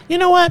there's- out. You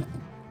know what?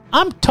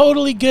 I'm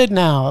totally good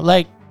now.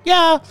 Like,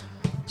 yeah,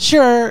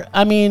 sure.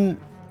 I mean,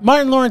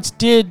 Martin Lawrence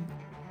did,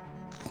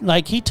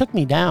 like, he took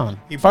me down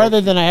He farther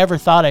broke- than I ever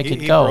thought I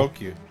could He go.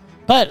 broke you.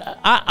 But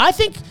I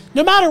think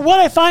no matter what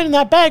I find in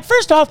that bag,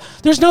 first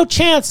off, there's no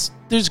chance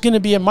there's going to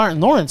be a Martin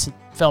Lawrence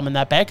film in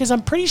that bag because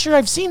I'm pretty sure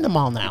I've seen them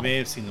all now. You may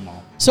have seen them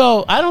all.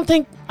 So I don't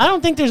think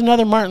there's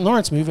another Martin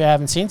Lawrence movie I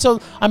haven't seen. So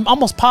I'm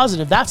almost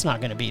positive that's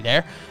not going to be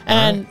there.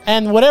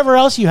 And whatever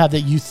else you have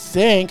that you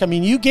think, I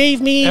mean, you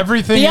gave me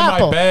Everything the in my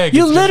apple. bag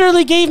You is just-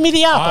 literally gave me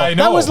the apple. I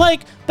know.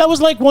 That was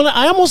like one.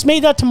 I almost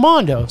made that to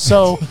Mondo.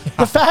 So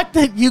the fact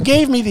that you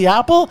gave me the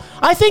apple,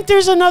 I think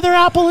there's another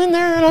apple in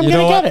there, and I'm You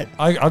gonna know get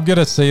what? it. I'm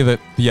gonna say that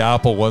the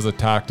apple was a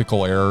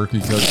tactical error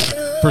because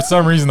for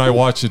some reason I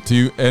watched it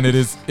too, and it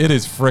is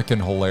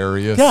freaking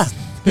hilarious. Yeah,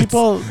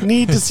 people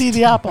need to see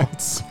the apple.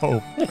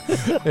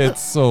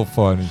 It's so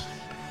funny.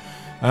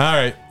 All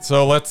right,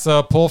 so let's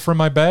pull from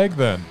my bag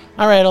then.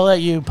 All right, I'll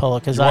let you pull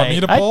it because You want me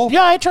to pull?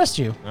 yeah, I trust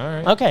you. All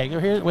right. Okay,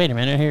 here. Wait a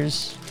minute.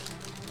 Here's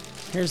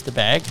the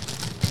bag.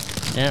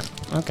 Yeah.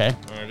 Okay.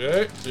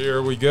 Okay,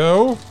 here we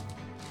go.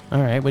 All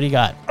right. What do you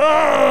got?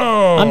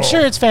 Oh! I'm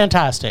sure it's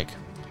fantastic.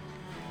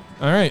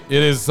 All right,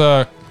 it is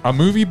a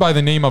movie by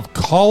the name of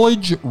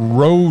College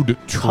Road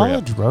Trip.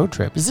 College road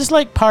trip. Is this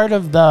like part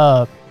of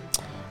the,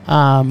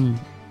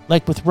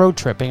 like with road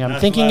tripping? I'm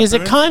National thinking, is it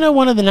Lampoon? kind of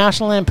one of the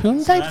National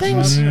Lampoon type National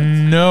things?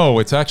 Lampoon. No,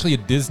 it's actually a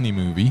Disney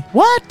movie.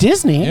 What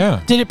Disney?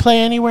 Yeah. Did it play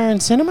anywhere in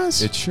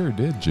cinemas? It sure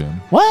did,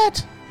 Jim.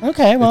 What?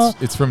 Okay. Well.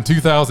 It's from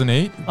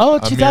 2008. Oh,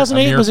 A mere-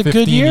 2008 mere was a good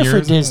 15 year for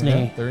years. Disney.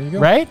 Yeah, there you go.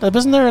 Right?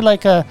 Wasn't there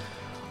like a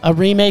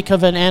remake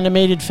of an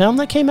animated film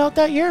that came out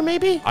that year?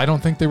 Maybe. I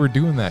don't think they were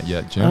doing that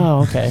yet, Jim.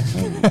 Oh, okay.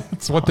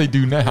 It's what they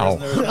do now.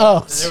 Oh.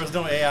 There was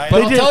no AI.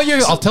 But They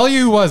I'll tell you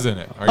who was in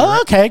it. Are you Oh,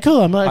 ready? okay.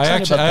 Cool. I'm I excited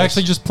actually, about I this.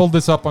 actually just pulled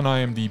this up on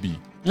IMDb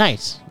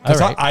Nice. All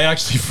because right. I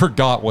actually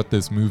forgot what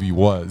this movie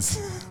was.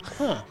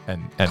 Huh.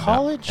 and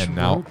College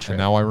now road trip. and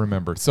now I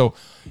remember. So,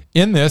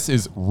 in this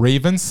is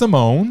Raven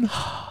Simone.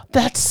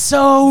 That's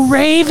so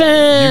Raven.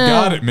 You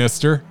got it,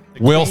 Mister.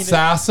 Will queen of-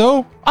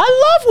 Sasso.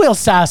 I love Will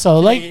Sasso.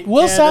 Like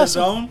Will Canada's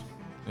Sasso. own?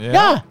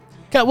 Yeah.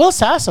 God, Will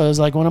Sasso is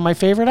like one of my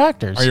favorite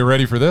actors. Are you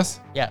ready for this?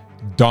 Yeah.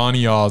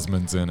 Donny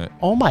Osmond's in it.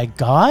 Oh my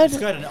God. He's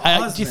got an Do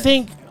you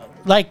Osmond.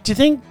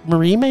 think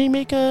Marie may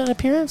make an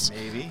appearance?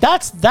 Maybe.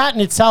 That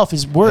in itself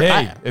is worth.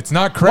 Hey, it's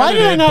not why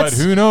did I credited, not but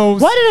who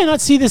knows? Why did I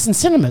not see this in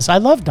cinemas? I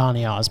love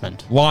Donny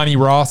Osmond. Lonnie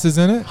Ross is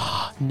in it.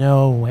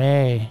 No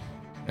way.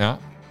 Yeah.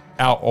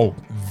 Oh,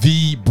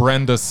 the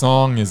Brenda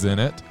Song is in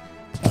it.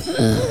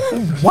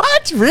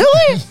 What?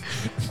 Really?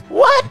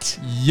 What?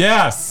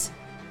 Yes.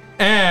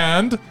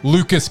 And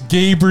Lucas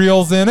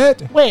Gabriel's in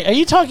it. Wait, are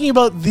you talking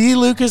about the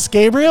Lucas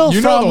Gabriel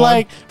You know the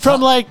one.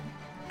 from like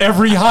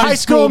every high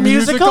school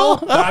musical.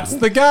 musical? That's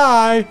the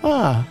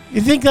guy.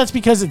 You think that's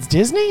because it's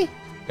Disney?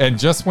 And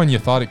just when you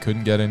thought it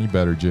couldn't get any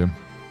better, Jim,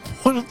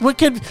 What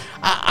could...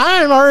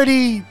 I'm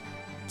already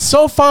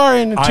so far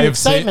into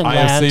excitement I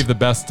have land. saved the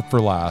best for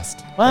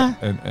last. What?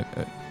 And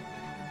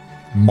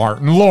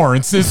Martin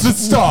Lawrence is the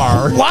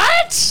star.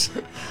 What?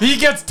 He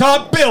gets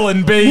top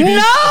billing, baby.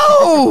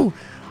 No!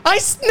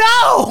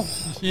 No!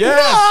 Yeah.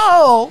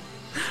 No!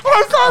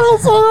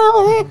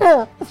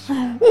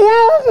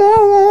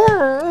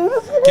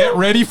 Get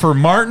ready for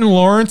Martin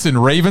Lawrence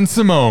and Raven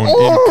Simone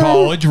in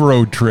College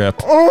Road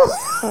Trip.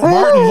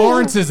 Martin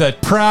Lawrence is a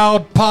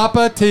proud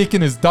papa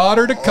taking his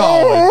daughter to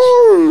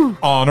college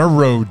on a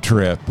road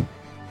trip.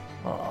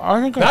 I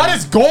think That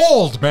is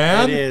gold,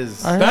 man. It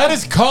is. That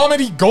is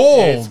comedy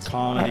gold. It's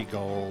comedy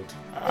gold.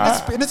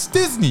 And it's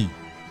Disney.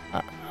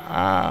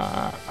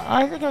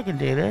 I think I can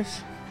do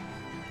this.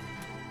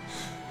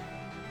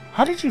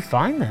 How did you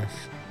find this?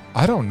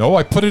 I don't know.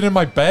 I put it in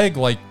my bag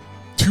like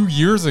 2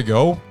 years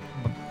ago.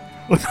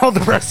 With all the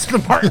rest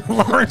of the Martin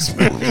Lawrence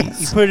You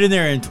movies. put it in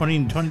there in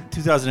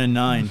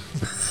 2009.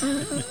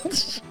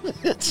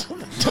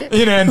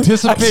 In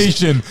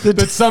anticipation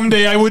that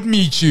someday I would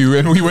meet you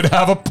and we would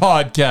have a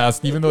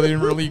podcast, even though they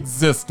didn't really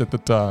exist at the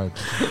time.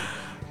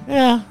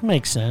 Yeah,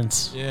 makes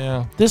sense.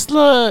 Yeah.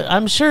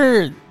 I'm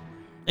sure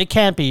it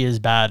can't be as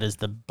bad as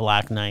the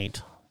Black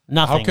Knight.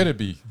 Nothing. How could it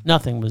be?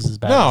 Nothing was as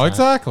bad. No, as that.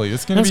 exactly.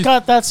 It's And gonna it's be.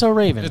 got That's So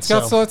Raven. It's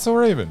got So That's So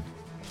Raven.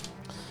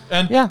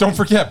 And Yeah. don't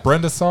forget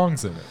Brenda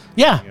Song's in it.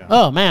 Yeah.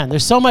 Oh man,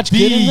 there's so much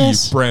good in The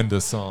this. Brenda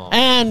Song.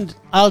 And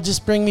I'll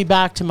just bring me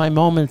back to my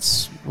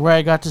moments where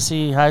I got to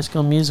see High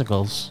School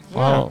Musicals.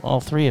 Yeah. All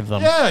three of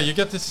them. Yeah, you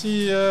get to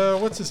see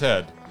what's his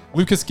head,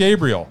 Lucas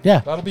Gabriel.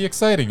 Yeah. That'll be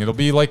exciting. It'll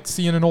be like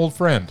seeing an old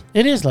friend.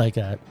 It is like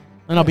that.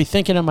 And I'll be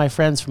thinking of my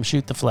friends from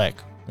Shoot the Flick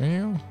There you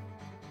go.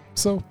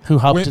 So who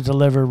helped win- to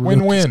deliver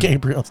win-win. Lucas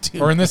Gabriel too.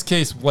 or in this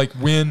case, like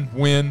win.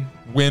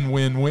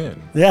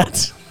 Yeah,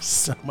 it's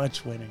so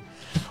much winning.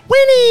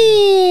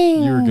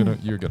 Winning!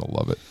 You're gonna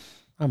love it.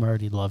 I'm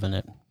already loving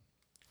it.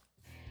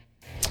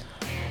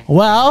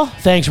 Well,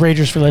 thanks,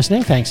 Ragers, for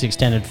listening. Thanks to the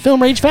extended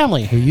Film Rage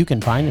family, who you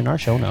can find in our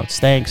show notes.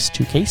 Thanks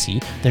to Casey,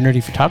 the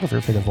nerdy photographer,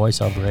 for the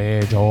voice of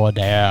Rage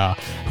O'Dare,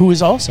 who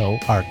is also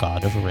our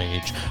god of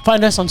rage.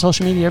 Find us on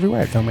social media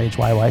everywhere at Film Rage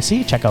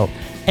YYC. Check out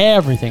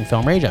everything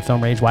Film Rage at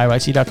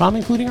filmrageyyc.com,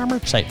 including our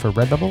merch site for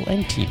Redbubble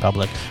and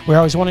TeePublic. We're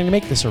always wanting to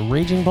make this a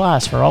raging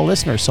blast for all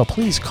listeners, so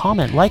please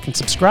comment, like, and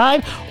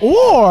subscribe,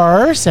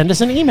 or send us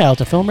an email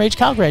to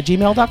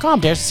filmragecalgary@gmail.com.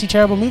 Dare to see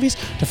terrible movies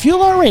to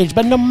fuel our rage,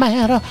 but no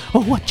matter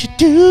what you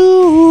do,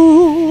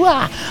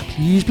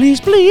 please, please,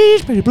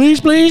 please, please, please,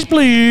 please,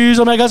 please,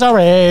 don't make us our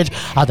rage.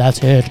 That's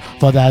it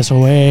for this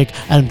week,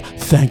 and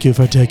thank you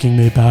for taking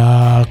me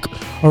back.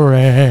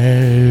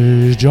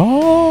 Rage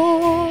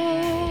on.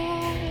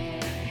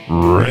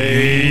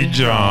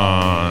 Rage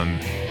on.